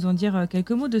tu peux nous en dire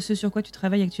quelques mots de ce sur quoi tu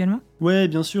travailles actuellement? Ouais,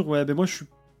 bien sûr. Ouais, ben moi je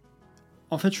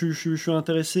suis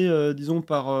intéressé, disons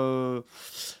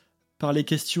par les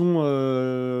questions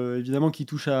évidemment qui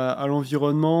touchent à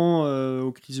l'environnement,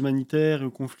 aux crises humanitaires et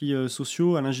aux conflits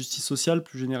sociaux, à l'injustice sociale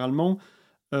plus généralement.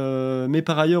 Mais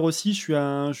par ailleurs aussi,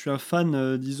 je suis un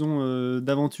fan, disons,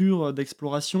 d'aventure,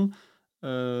 d'exploration.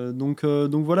 Donc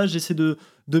voilà, j'essaie de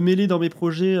mêler dans mes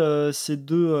projets ces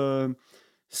deux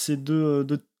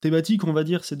thématiques, on va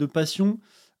dire, ces deux passions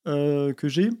que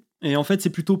j'ai. Et en fait,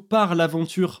 c'est plutôt par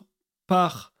l'aventure,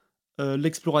 par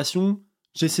l'exploration,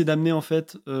 j'essaie d'amener en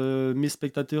fait mes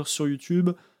spectateurs sur YouTube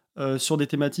sur des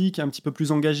thématiques un petit peu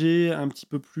plus engagées, un petit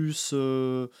peu plus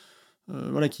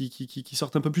voilà, qui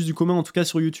sortent un peu plus du commun, en tout cas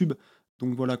sur YouTube.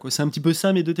 Donc voilà, quoi. C'est un petit peu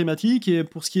ça mes deux thématiques. Et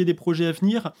pour ce qui est des projets à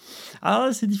venir,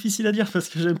 c'est difficile à dire parce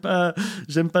que j'aime pas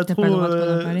trop. Pas le droit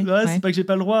d'en parler. Ouais. C'est pas que j'ai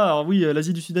pas le droit. Alors oui,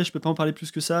 l'Asie du Sud-Est, je peux pas en parler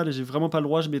plus que ça. Là, j'ai vraiment pas le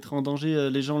droit. Je mettrais en danger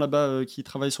les gens là-bas qui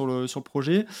travaillent sur le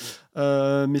projet.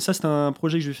 Mais ça, c'est un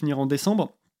projet que je vais finir en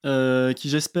décembre, qui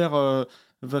j'espère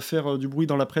va faire du bruit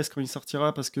dans la presse quand il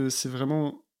sortira parce que c'est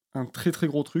vraiment un très très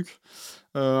gros truc.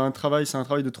 C'est un travail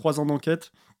de 3 ans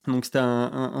d'enquête. Donc c'était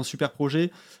un super projet.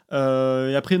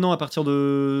 Et après, non, à partir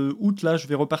de août, là, je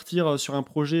vais repartir sur un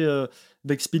projet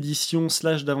d'expédition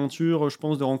 / d'aventure, je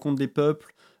pense, de rencontre des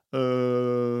peuples.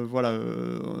 Voilà.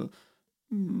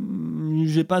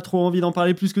 J'ai pas trop envie d'en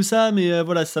parler plus que ça, mais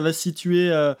voilà, ça va se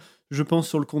situer, je pense,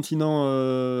 sur le continent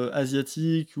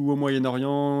asiatique ou au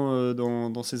Moyen-Orient,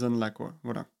 dans ces zones-là, quoi.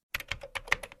 Voilà.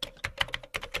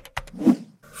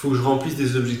 Faut que je remplisse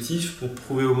des objectifs pour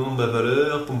prouver au monde ma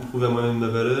valeur, pour me prouver à moi-même ma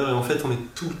valeur, et en fait on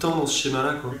est tout le temps dans ce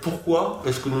schéma-là, quoi. Pourquoi ?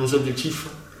 Parce que nos objectifs,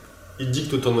 ils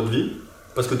dictent autant notre vie,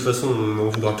 parce que de toute façon on en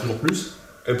voudra toujours plus,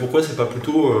 et pourquoi c'est pas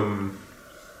plutôt,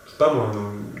 je sais pas moi,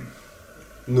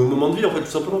 nos moments de vie en fait, tout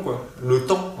simplement, quoi. Le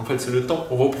temps, en fait c'est le temps,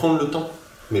 reprendre le temps.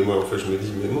 Mais moi en fait je me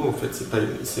dis, mais non, en fait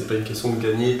c'est pas une question de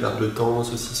gagner, perdre le temps,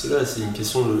 ceci, cela, c'est une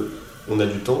question de, on a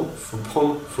du temps, faut le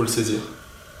prendre, faut le saisir.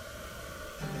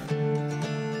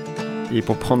 Et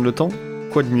pour prendre le temps,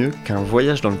 quoi de mieux qu'un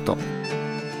voyage dans le temps ?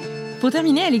 Pour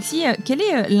terminer, Alexis, quel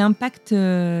est l'impact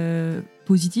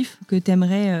positif que tu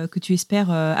aimerais, que tu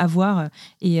espères avoir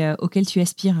et auquel tu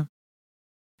aspires ?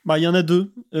 Il y en a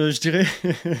deux, je dirais.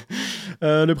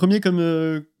 Le premier, comme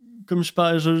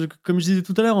je disais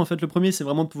tout à l'heure, en fait, le premier, c'est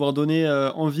vraiment de pouvoir donner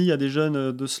envie à des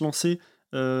jeunes de se lancer,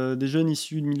 des jeunes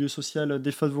issus de milieux sociaux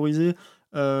défavorisés,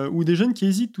 ou des jeunes qui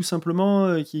hésitent tout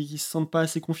simplement, qui se sentent pas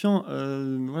assez confiants,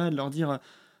 voilà, de leur dire,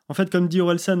 en fait, comme dit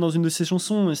Orelsan dans une de ses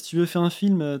chansons, si tu veux faire un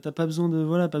film, t'as pas besoin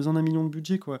d'1 million de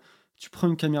budget, quoi. Tu prends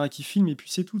une caméra qui filme et puis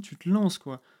c'est tout, tu te lances,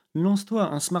 quoi.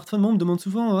 Lance-toi. Un smartphone, moi on me demande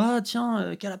souvent,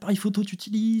 tiens, quel appareil photo tu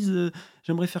utilises,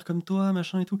 j'aimerais faire comme toi,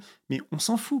 machin et tout. Mais on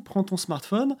s'en fout, prends ton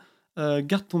smartphone,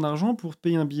 garde ton argent pour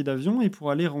payer un billet d'avion et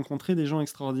pour aller rencontrer des gens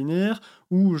extraordinaires,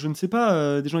 ou je ne sais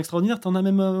pas, des gens extraordinaires, t'en as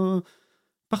même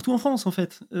partout en France, en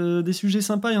fait. Des sujets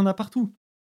sympas, il y en a partout.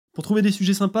 Pour trouver des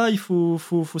sujets sympas, il faut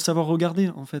savoir regarder,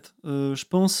 en fait. Je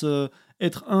pense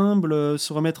être humble,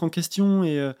 se remettre en question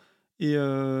et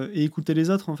écouter les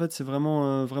autres, en fait, c'est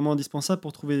vraiment, vraiment indispensable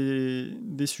pour trouver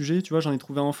des sujets. Tu vois, j'en ai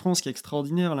trouvé un en France qui est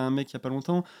extraordinaire, là, un mec il n'y a pas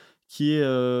longtemps, qui est...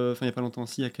 Enfin, il n'y a pas longtemps,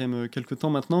 si, il y a quand même quelques temps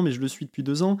maintenant, mais je le suis depuis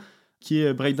 2 ans, qui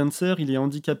est breakdancer. Il est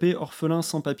handicapé, orphelin,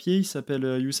 sans papier. Il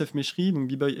s'appelle Youssef Meshri,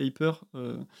 donc B-Boy Hyper.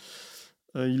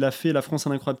 Il a fait La France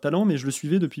un incroyable talent, mais je le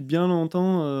suivais depuis bien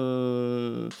longtemps,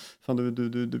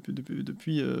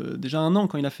 depuis déjà 1 an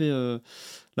quand il a fait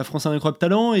La France un incroyable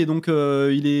talent, et donc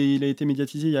il a été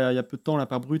médiatisé il y a peu de temps là,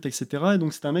 par Brut, etc. Et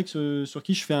donc c'est un mec sur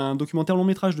qui je fais un documentaire long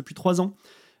métrage depuis 3 ans,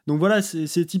 Donc voilà,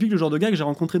 c'est typique le genre de gars que j'ai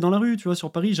rencontré dans la rue, tu vois,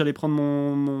 sur Paris. J'allais prendre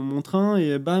mon train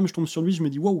et bam, je tombe sur lui, je me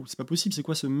dis waouh, c'est pas possible, c'est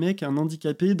quoi ce mec, un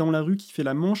handicapé dans la rue qui fait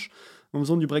la manche en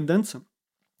faisant du breakdance.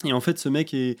 Et en fait, ce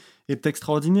mec est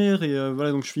extraordinaire et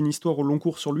voilà, donc je fais une histoire au long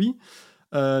cours sur lui.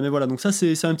 Mais voilà, donc ça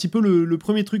c'est un petit peu le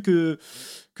premier truc que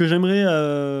j'aimerais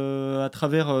à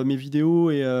travers mes vidéos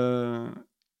et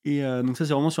donc ça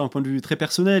c'est vraiment sur un point de vue très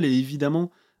personnel et évidemment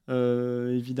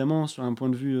sur un point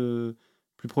de vue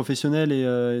plus professionnel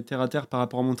et terre à terre par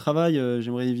rapport à mon travail,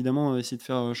 j'aimerais évidemment essayer de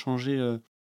faire changer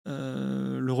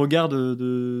le regard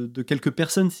de quelques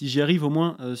personnes, si j'y arrive au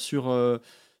moins, sur un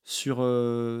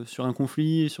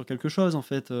conflit, sur quelque chose en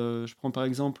fait. Je prends par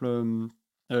exemple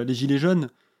les Gilets jaunes.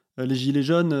 Les Gilets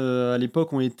jaunes, à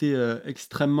l'époque, ont été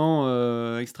extrêmement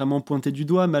pointés du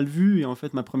doigt, mal vus. Et en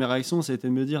fait, ma première réaction, ça a été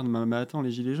de me dire mais attends,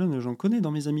 les Gilets jaunes, j'en connais dans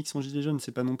mes amis qui sont Gilets jaunes,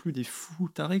 c'est pas non plus des fous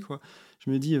tarés, quoi. Je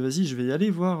me dis, vas-y, je vais y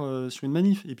aller voir sur une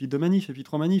manif, et puis 2 manifs, et puis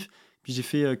 3 manifs. Puis j'ai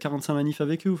fait 45 manifs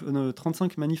avec eux,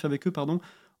 35 manifs avec eux, pardon,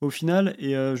 au final.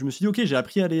 Et je me suis dit, ok, j'ai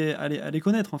appris à les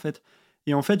connaître, en fait.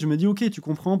 Et en fait, je me dis, ok, tu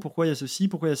comprends pourquoi il y a ceci,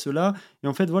 pourquoi il y a cela. Et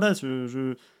en fait, voilà,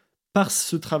 par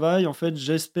ce travail, en fait,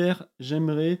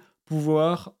 j'aimerais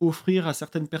pouvoir offrir à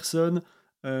certaines personnes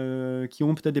qui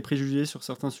ont peut-être des préjugés sur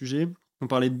certains sujets. On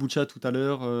parlait de Boutcha tout à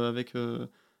l'heure avec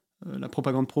la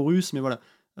propagande pro-russe, mais voilà,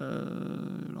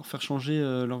 leur faire changer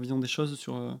leur vision des choses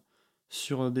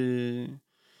sur des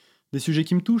sujets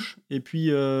qui me touchent. Et puis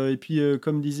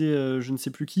comme disait je ne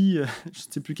sais plus qui, je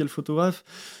ne sais plus quel photographe,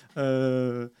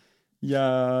 il y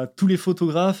a tous les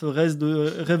photographes rêvent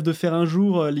de faire un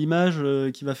jour l'image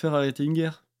qui va faire arrêter une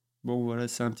guerre. Bon, voilà,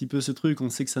 c'est un petit peu ce truc,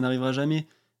 on sait que ça n'arrivera jamais.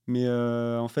 Mais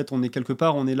en fait, on est quelque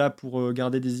part, on est là pour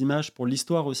garder des images, pour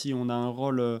l'histoire aussi. On a un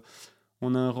rôle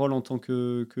en tant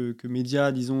que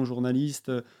média, disons,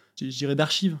 journaliste, je dirais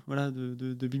d'archives, voilà,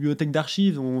 de bibliothèque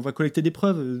d'archives. On va collecter des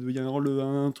preuves. Il y a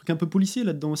un truc un peu policier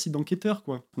là-dedans aussi, d'enquêteur,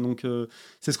 quoi. Donc,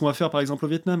 c'est ce qu'on va faire, par exemple, au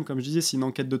Vietnam. Comme je disais, c'est une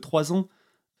enquête de 3 ans.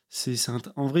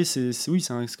 En vrai, c'est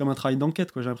comme un travail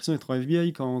d'enquête, quoi. J'ai l'impression d'être au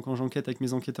FBI quand j'enquête avec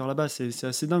mes enquêteurs là-bas. C'est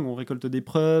assez dingue. On récolte des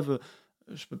preuves.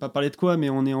 Je peux pas parler de quoi, mais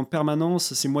on est en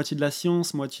permanence. C'est moitié de la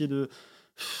science, moitié de...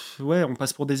 Ouais, on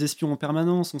passe pour des espions en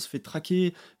permanence. On se fait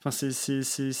traquer. Enfin,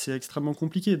 c'est extrêmement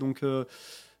compliqué. Donc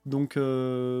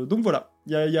voilà.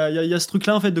 Il y a ce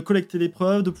truc-là, en fait, de collecter des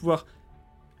preuves, de pouvoir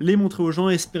les montrer aux gens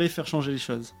et espérer faire changer les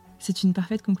choses. C'est une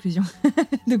parfaite conclusion.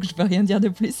 Donc je peux rien dire de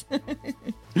plus.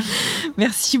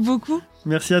 Merci beaucoup.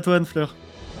 Merci à toi, Anne-Fleur.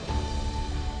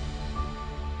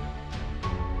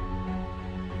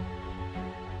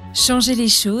 Changer les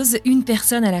choses, une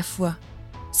personne à la fois.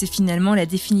 C'est finalement la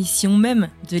définition même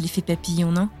de l'effet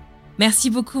papillon, non ? Merci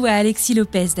beaucoup à Alexis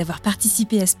Lopez d'avoir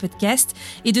participé à ce podcast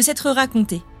et de s'être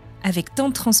raconté avec tant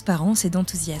de transparence et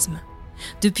d'enthousiasme.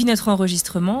 Depuis notre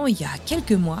enregistrement, il y a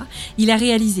quelques mois, il a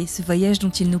réalisé ce voyage dont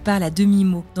il nous parle à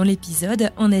demi-mot dans l'épisode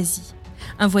en Asie.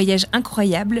 Un voyage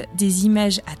incroyable, des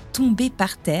images à tomber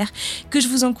par terre, que je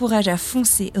vous encourage à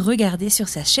foncer regarder sur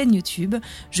sa chaîne YouTube.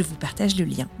 Je vous partage le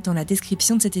lien dans la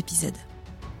description de cet épisode.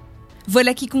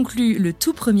 Voilà qui conclut le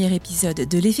tout premier épisode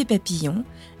de l'effet papillon.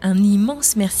 Un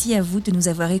immense merci à vous de nous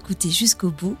avoir écoutés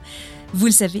jusqu'au bout. Vous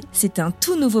le savez, c'est un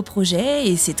tout nouveau projet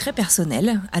et c'est très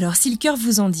personnel. Alors si le cœur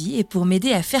vous en dit et pour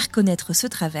m'aider à faire connaître ce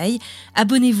travail,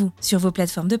 abonnez-vous sur vos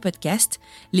plateformes de podcast,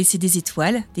 laissez des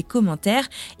étoiles, des commentaires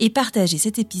et partagez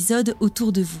cet épisode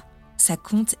autour de vous. Ça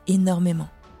compte énormément.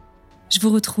 Je vous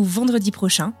retrouve vendredi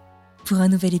prochain pour un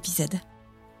nouvel épisode.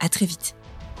 À très vite.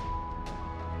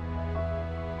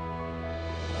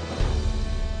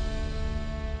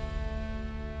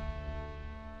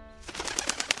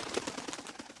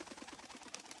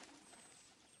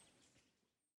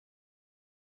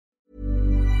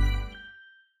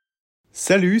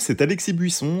 Salut, c'est Alexis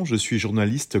Buisson, je suis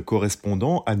journaliste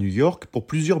correspondant à New York pour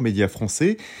plusieurs médias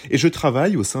français et je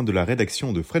travaille au sein de la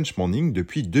rédaction de French Morning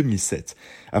depuis 2007.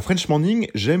 À French Morning,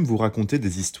 j'aime vous raconter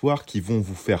des histoires qui vont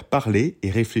vous faire parler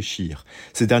et réfléchir.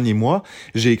 Ces derniers mois,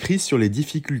 j'ai écrit sur les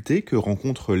difficultés que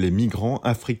rencontrent les migrants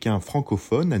africains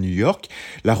francophones à New York,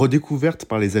 la redécouverte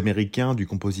par les Américains du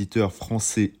compositeur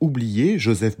français oublié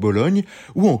Joseph Bologne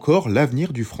ou encore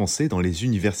l'avenir du français dans les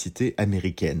universités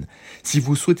américaines. Si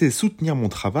vous souhaitez soutenir mon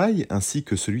travail ainsi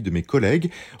que celui de mes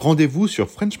collègues, rendez-vous sur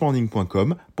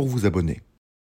frenchmorning.com pour vous abonner.